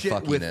some air of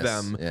shit with fuckiness.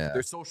 them. Yeah.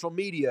 Their social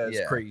media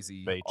is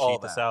crazy. They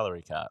cheat the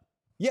salary cap.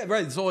 Yeah,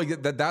 right. So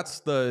like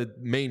that's the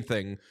main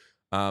thing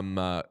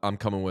I'm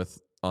coming with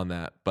on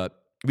that, but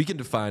we can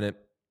define it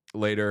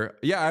later.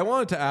 Yeah, I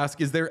wanted to ask: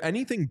 is there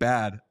anything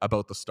bad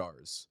about the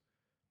Stars?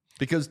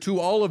 Because to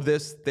all of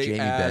this, they Jamie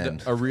add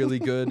Benn. a really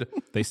good.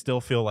 They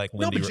still feel like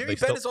Lindy. No, but Jamie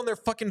Benn is on their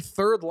fucking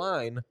third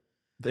line.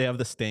 They have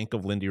the stank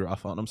of Lindy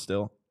Ruff on them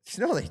still.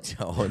 No, they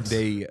don't.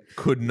 They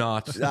could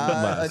not.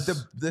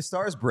 The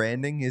Stars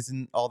branding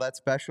isn't all that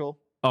special.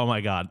 Oh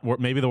my God!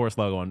 Maybe the worst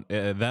logo one.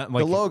 That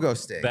like the logo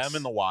stinks. Them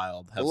in the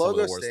wild have the logo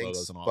some of the worst stinks,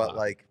 logos in all. But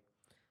like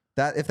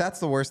that, if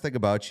that's the worst thing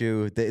about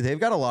you, they've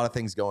got a lot of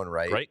things going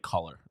right. Great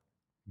color.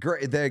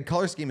 Great. The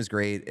color scheme is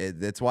great.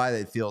 That's why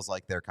it feels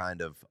like they're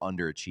kind of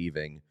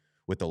underachieving.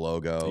 With the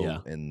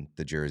logo and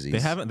the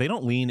jerseys. They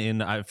don't lean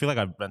in. I feel like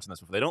I've mentioned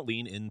this before. They don't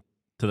lean in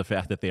to the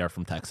fact that they are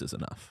from Texas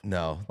enough.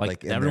 No.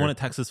 Like everyone in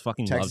Texas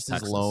fucking loves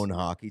Texas. Lone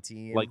hockey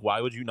team. Like,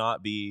 why would you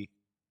not be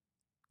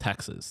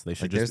Texas? They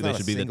should like, they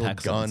should be the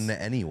Texans. Gun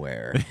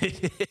anywhere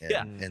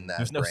in that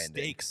There's no branding.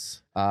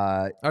 stakes.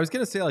 I was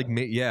going to say like,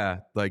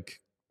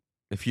 like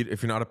if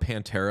you're not a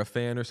Pantera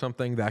fan or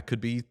something, that could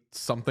be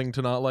something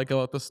to not like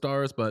about the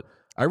Stars, but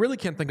I really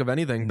can't think of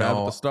anything bad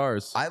with the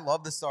Stars. I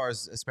love the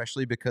Stars,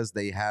 especially because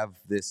they have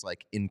this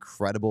like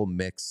incredible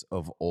mix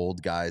of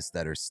old guys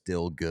that are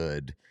still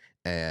good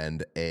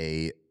and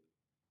a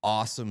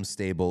awesome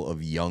stable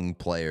of young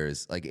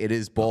players. Like it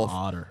is both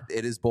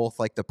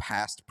like the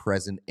past,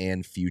 present,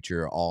 and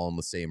future all on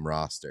the same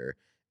roster,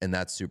 and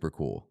that's super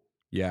cool.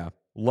 Yeah.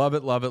 Love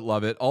it, love it,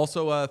 love it.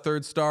 Also,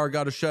 third star,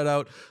 got a shout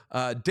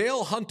out.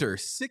 Dale Hunter,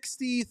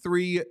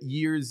 63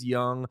 years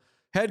young,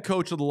 head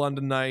coach of the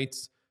London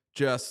Knights,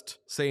 just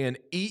saying,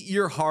 eat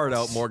your heart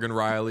out, Morgan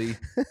Riley.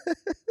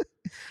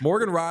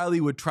 Morgan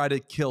Riley would try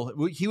to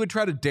he would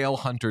try to Dale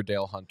Hunter.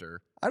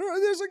 I don't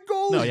know. There's a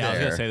goalie. No, yeah, there. I was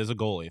gonna say there's a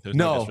goalie. There's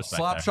no disrespect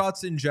slap there.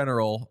 shots in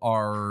general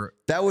are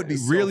that would be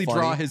so really funny.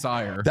 draw his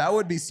ire. That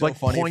would be so like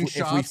funny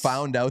if we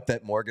found out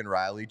that Morgan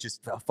Riley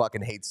just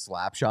fucking hates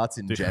slap shots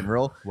in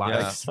general.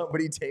 Like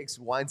somebody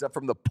winds up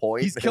from the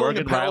point. He's killing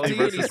Morgan a penalty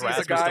Riley and he sees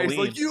a guy. He's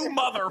like, "You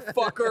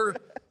motherfucker!"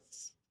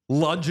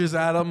 Lunges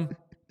at him.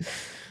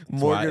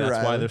 That's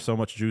why there's so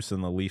much juice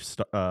in the Leafs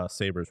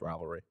Sabres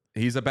rivalry.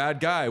 He's a bad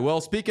guy.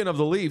 Well, speaking of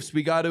the Leafs,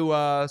 we got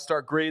to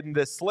start grading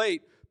this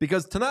slate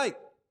because tonight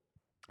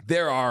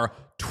there are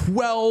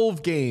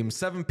 12 games.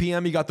 7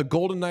 p.m. You got the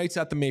Golden Knights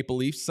at the Maple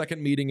Leafs.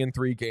 Second meeting in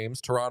 3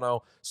 games.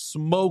 Toronto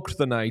smoked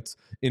the Knights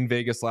in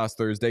Vegas last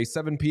Thursday.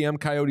 7 p.m.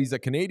 Coyotes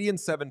at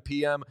Canadiens. 7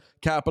 p.m.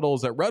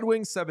 Capitals at Red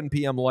Wings. 7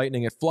 p.m.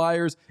 Lightning at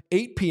Flyers.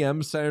 8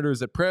 p.m.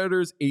 Senators at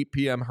Predators. 8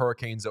 p.m.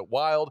 Hurricanes at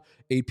Wild.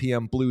 8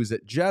 p.m. Blues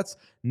at Jets.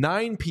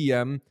 9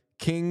 p.m.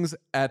 Kings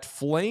at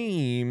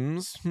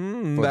Flames.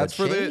 That's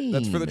for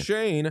the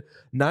chain.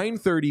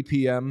 9:30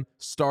 p.m.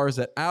 Stars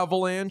at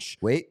Avalanche.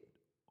 Wait.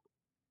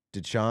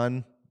 Did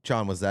Sean,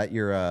 was that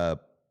your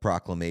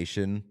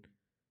proclamation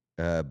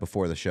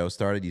before the show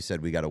started? You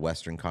said we got a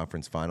Western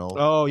Conference final.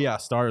 Oh, yeah.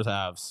 Stars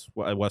Avs,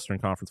 a Western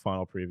Conference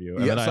final preview.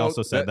 And then I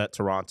also said that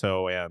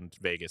Toronto and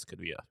Vegas could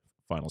be a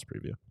finals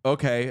preview.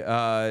 Okay.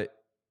 I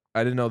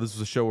didn't know this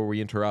was a show where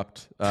we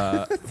interrupt.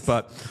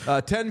 But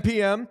 10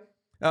 p.m.,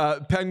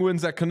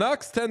 Penguins at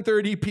Canucks.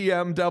 10:30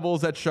 p.m.,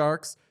 Devils at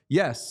Sharks.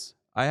 Yes,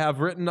 I have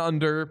written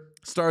under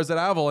Stars at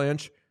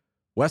Avalanche,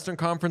 Western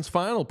Conference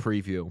final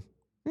preview.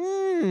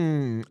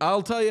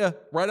 I'll tell you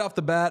right off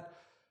the bat,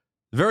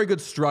 very good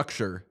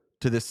structure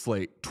to this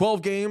slate.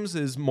 12 games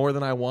is more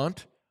than I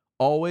want,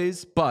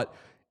 always. But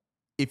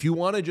if you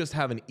want to just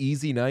have an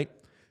easy night,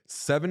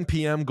 7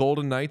 p.m.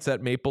 Golden Knights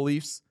at Maple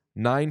Leafs,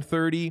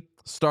 9:30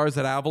 Stars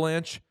at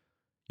Avalanche.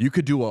 You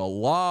could do a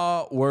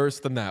lot worse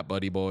than that,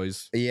 buddy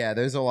boys. Yeah,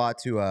 there's a lot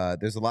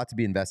to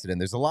be invested in.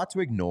 There's a lot to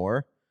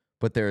ignore,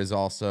 but there is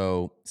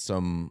also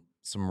some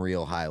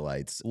real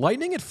highlights.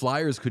 Lightning at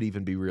Flyers could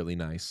even be really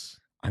nice.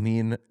 I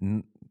mean,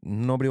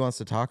 nobody wants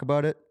to talk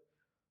about it,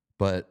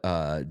 but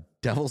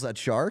Devils at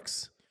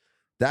Sharks,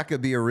 that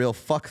could be a real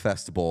fuck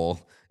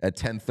festival at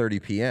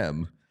 10:30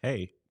 p.m.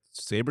 Hey,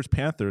 Sabres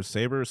Panthers.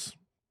 Sabres,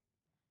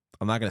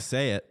 I'm not going to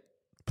say it,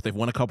 but they've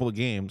won a couple of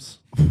games.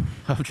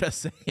 I'm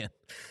just saying.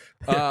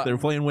 They're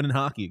playing winning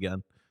hockey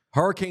again.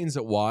 Hurricanes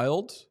at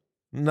Wild,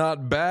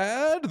 not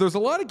bad. There's a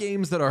lot of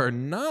games that are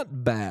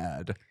not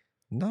bad.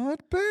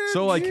 Not bad.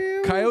 So like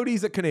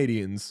Coyotes at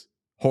Canadiens.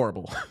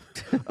 Horrible.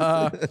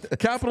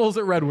 Capitals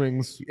at Red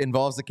Wings.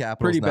 Involves the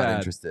Capitals. Pretty not bad.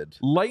 Interested.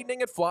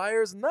 Lightning at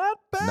Flyers. Not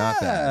bad.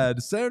 Not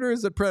bad.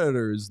 Senators at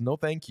Predators. No,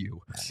 thank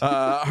you.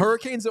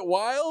 Hurricanes at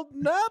Wild.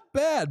 Not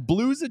bad.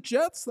 Blues at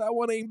Jets. That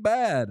one ain't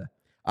bad.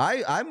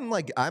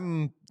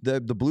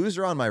 The Blues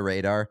are on my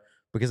radar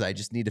because I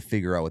just need to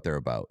figure out what they're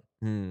about.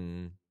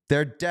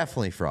 They're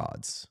definitely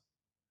frauds.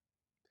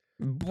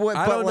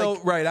 I don't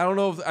know. Right. I don't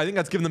know. I think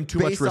that's giving them too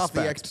much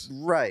respect.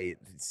 Right.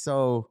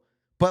 So.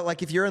 But,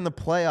 like, if you're in the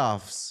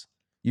playoffs,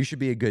 you should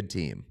be a good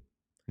team,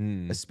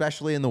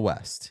 especially in the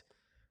West.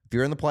 If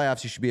you're in the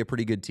playoffs, you should be a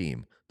pretty good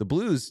team. The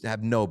Blues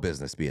have no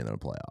business being in the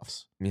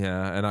playoffs.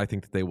 Yeah, and I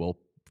think that they will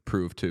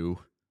prove to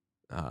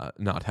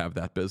not have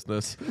that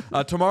business.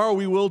 Tomorrow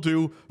we will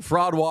do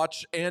Fraud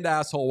Watch and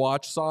Asshole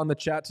Watch. Saw in the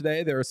chat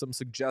today there are some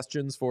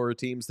suggestions for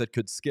teams that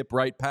could skip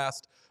right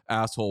past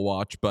Asshole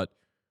Watch, but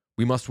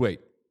we must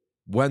wait.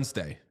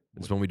 Wednesday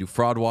is when we do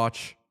Fraud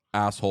Watch,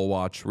 Asshole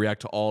Watch,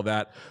 react to all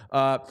that.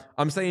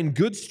 I'm saying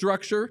good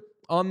structure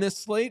on this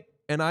slate,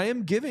 and I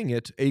am giving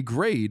it a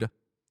grade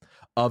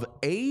of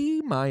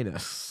A-.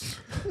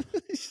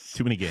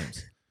 Too many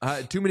games.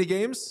 Too many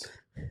games?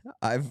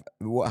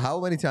 How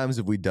many times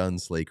have we done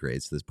slate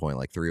grades to this point?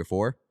 Like 3 or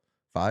 4?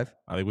 5?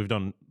 I think we've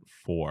done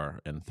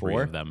 4, and 3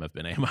 of them have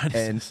been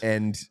A-.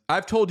 And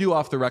I've told you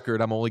off the record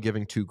I'm only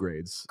giving 2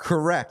 grades.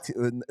 Correct.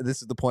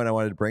 This is the point I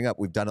wanted to bring up.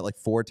 We've done it like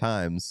 4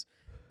 times,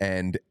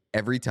 and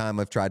every time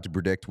I've tried to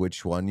predict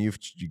which one you're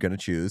going to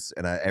choose,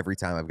 and every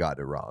time I've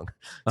gotten it wrong.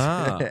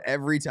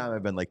 Every time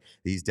I've been like,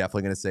 he's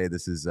definitely going to say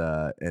this is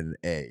an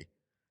A.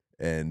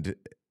 And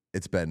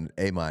it's been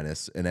A-.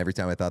 And every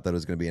time I thought that it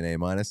was going to be an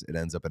A-, it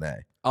ends up an A.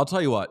 I'll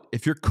tell you what.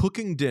 If you're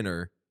cooking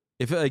dinner,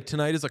 if like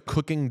tonight is a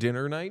cooking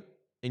dinner night,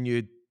 and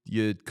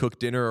you cook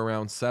dinner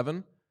around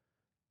 7,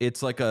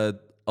 it's like a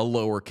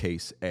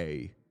lowercase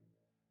A.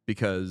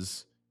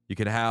 Because you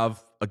can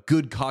have a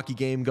good hockey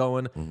game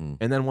going,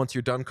 and then once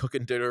you're done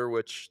cooking dinner,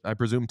 which I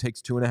presume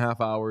takes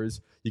 2.5 hours,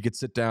 you could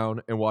sit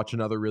down and watch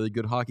another really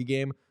good hockey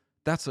game.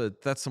 That's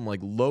some like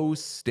low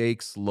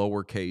stakes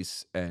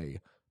lowercase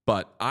A.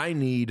 But I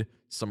need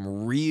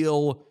some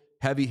real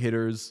heavy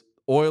hitters.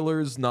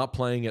 Oilers not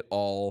playing at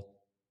all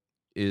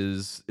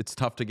it's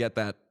tough to get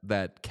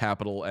that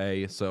capital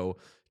A. So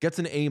gets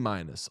an A-,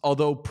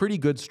 although pretty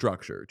good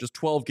structure. Just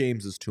 12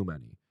 games is too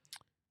many.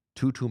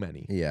 Too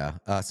many. Yeah.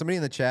 Somebody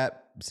in the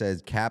chat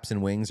says Caps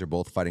and Wings are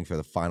both fighting for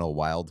the final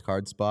wild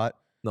card spot.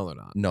 No, they're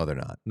not. No, they're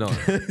not. No,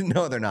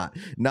 no, they're not.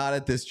 Not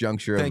at this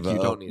juncture. Thank you.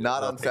 Don't need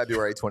not it. on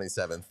February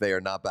 27th. They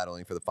are not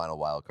battling for the final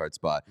wild card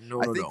spot.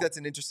 No, I think that's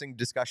an interesting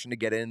discussion to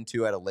get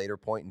into at a later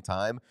point in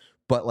time.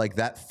 But like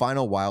that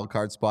final wild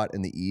card spot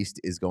in the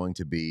East is going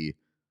to be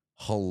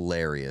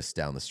hilarious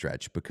down the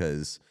stretch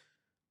because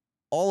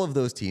all of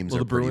those teams are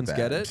the Bruins bad.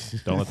 get it?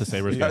 Don't let the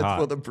Sabres get hot.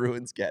 Will the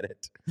Bruins get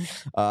it?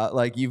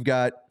 Like you've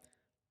got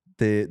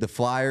the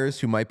Flyers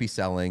who might be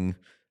selling,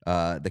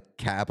 the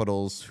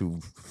Capitals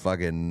who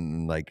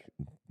fucking like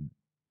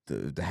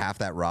the half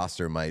that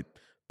roster might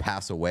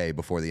pass away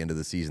before the end of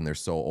the season. They're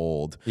so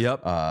old.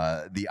 Yep.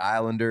 The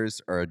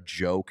Islanders are a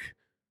joke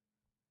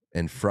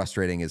and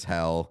frustrating as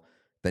hell.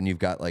 Then you've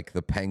got like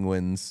the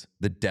Penguins,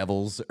 the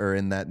Devils are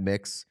in that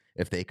mix.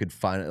 If they could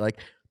find it,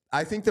 like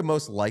I think the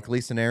most likely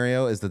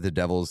scenario is that the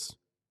Devils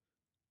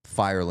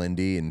fire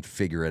Lindy and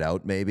figure it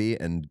out maybe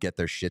and get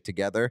their shit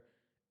together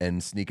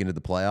and sneak into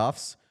the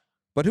playoffs.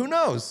 But who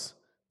knows?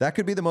 That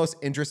could be the most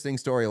interesting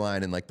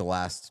storyline in like the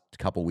last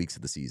couple weeks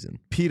of the season.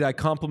 Pete, I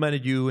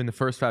complimented you in the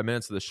first 5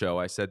 minutes of the show.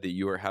 I said that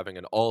you were having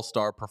an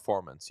all-star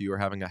performance. You were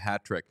having a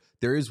hat trick.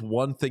 There is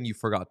one thing you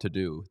forgot to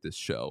do this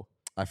show.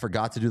 I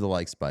forgot to do the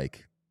like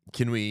spike.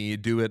 Can we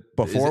do it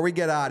before we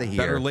get out of here?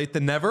 Better late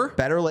than never?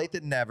 Better late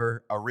than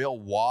never. A real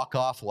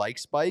walk-off like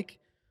spike.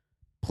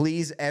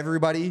 Please,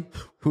 everybody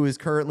who is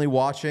currently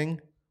watching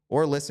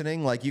or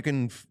listening, like you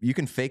can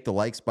fake the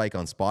like spike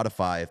on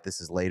Spotify if this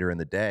is later in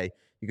the day.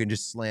 You can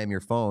just slam your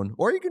phone,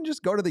 or you can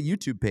just go to the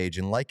YouTube page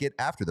and like it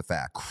after the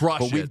fact.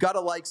 Crush it. But we've got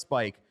a like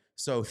spike.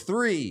 So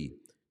 3,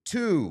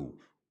 2,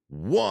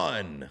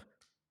 1.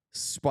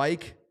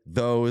 Spike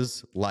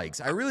those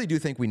likes. I really do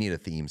think we need a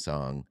theme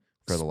song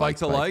for the Spike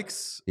the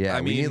likes? Yeah,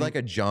 I we mean, need like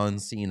a John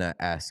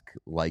Cena-esque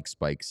like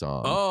spike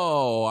song.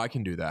 Oh, I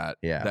can do that.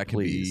 Yeah, that could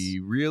be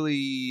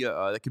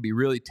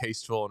really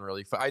tasteful and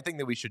really fun. I think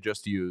that we should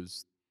just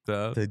use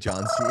the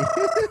John Cena.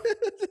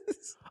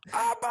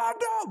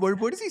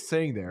 What is he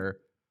saying there?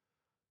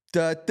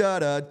 Da, da,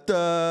 da,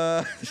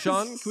 da.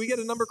 Sean, can we get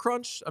a number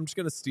crunch? I'm just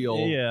going to steal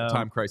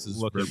Time Crisis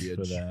verbiage.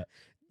 For that.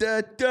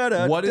 Da, da,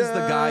 da, what is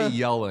the guy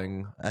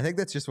yelling? I think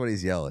that's just what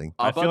he's yelling.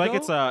 I feel like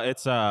it's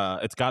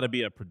got to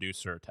be a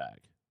producer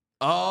tag.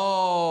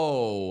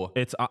 Oh,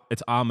 it's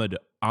Amadou.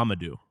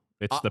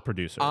 It's the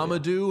producer.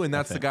 Amadou, and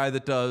that's the guy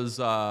that does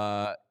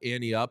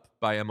Annie Up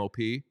by MOP.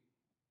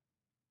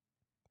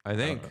 I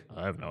think.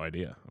 I have no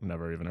idea. I've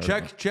never even heard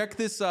of him. Check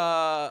this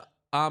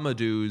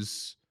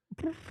Amadou's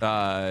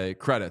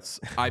credits.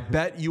 I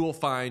bet you will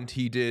find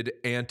he did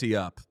Ante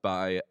Up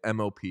by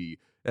MOP.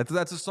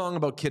 That's a song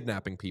about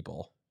kidnapping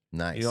people.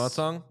 Nice. You know that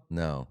song?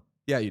 No.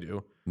 Yeah, you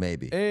do.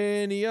 Maybe.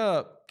 Annie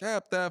up,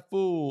 cap that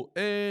fool.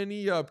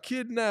 Annie up,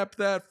 kidnap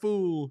that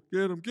fool.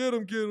 Get him, get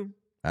him, get him.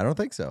 I don't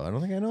think so. I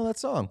don't think I know that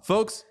song.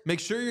 Folks,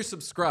 make sure you're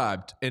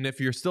subscribed. And if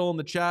you're still in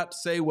the chat,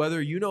 say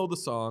whether you know the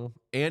song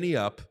Annie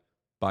Up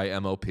by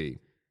MOP. And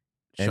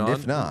Sean,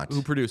 if not,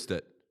 who produced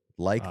it?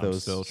 Like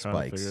those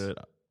spikes.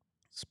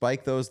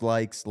 Spike those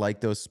likes,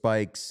 like those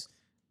spikes.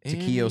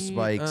 Taquillo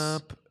spikes.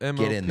 Up, MOP,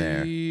 get in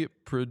there.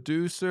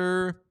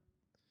 Producer.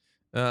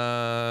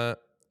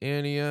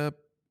 Annie Up,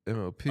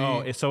 MOP.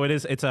 Oh, so it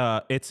is. It's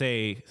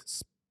a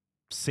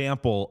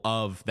sample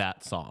of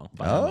that song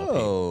by MOP.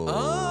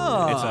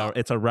 Oh.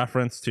 It's a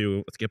reference to,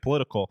 let's get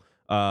political,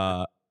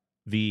 the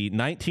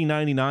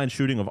 1999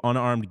 shooting of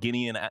unarmed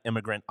Guinean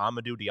immigrant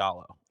Amadou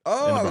Diallo.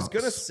 Oh, I was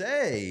gonna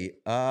say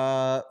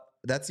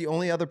that's the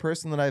only other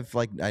person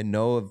that I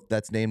know of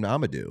that's named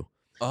Amadou.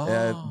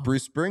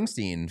 Bruce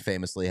Springsteen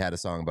famously had a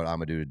song about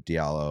Amadou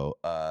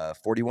Diallo,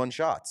 41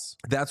 Shots.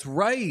 That's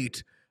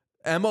right.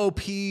 MOP,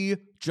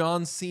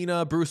 John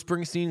Cena, Bruce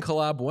Springsteen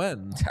collab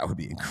when? That would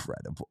be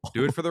incredible.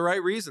 Do it for the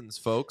right reasons,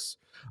 folks.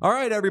 All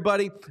right,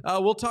 everybody.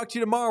 We'll talk to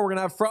you tomorrow. We're going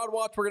to have Fraud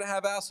Watch. We're going to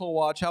have Asshole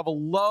Watch. Have a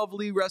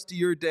lovely rest of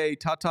your day.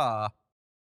 Ta-ta.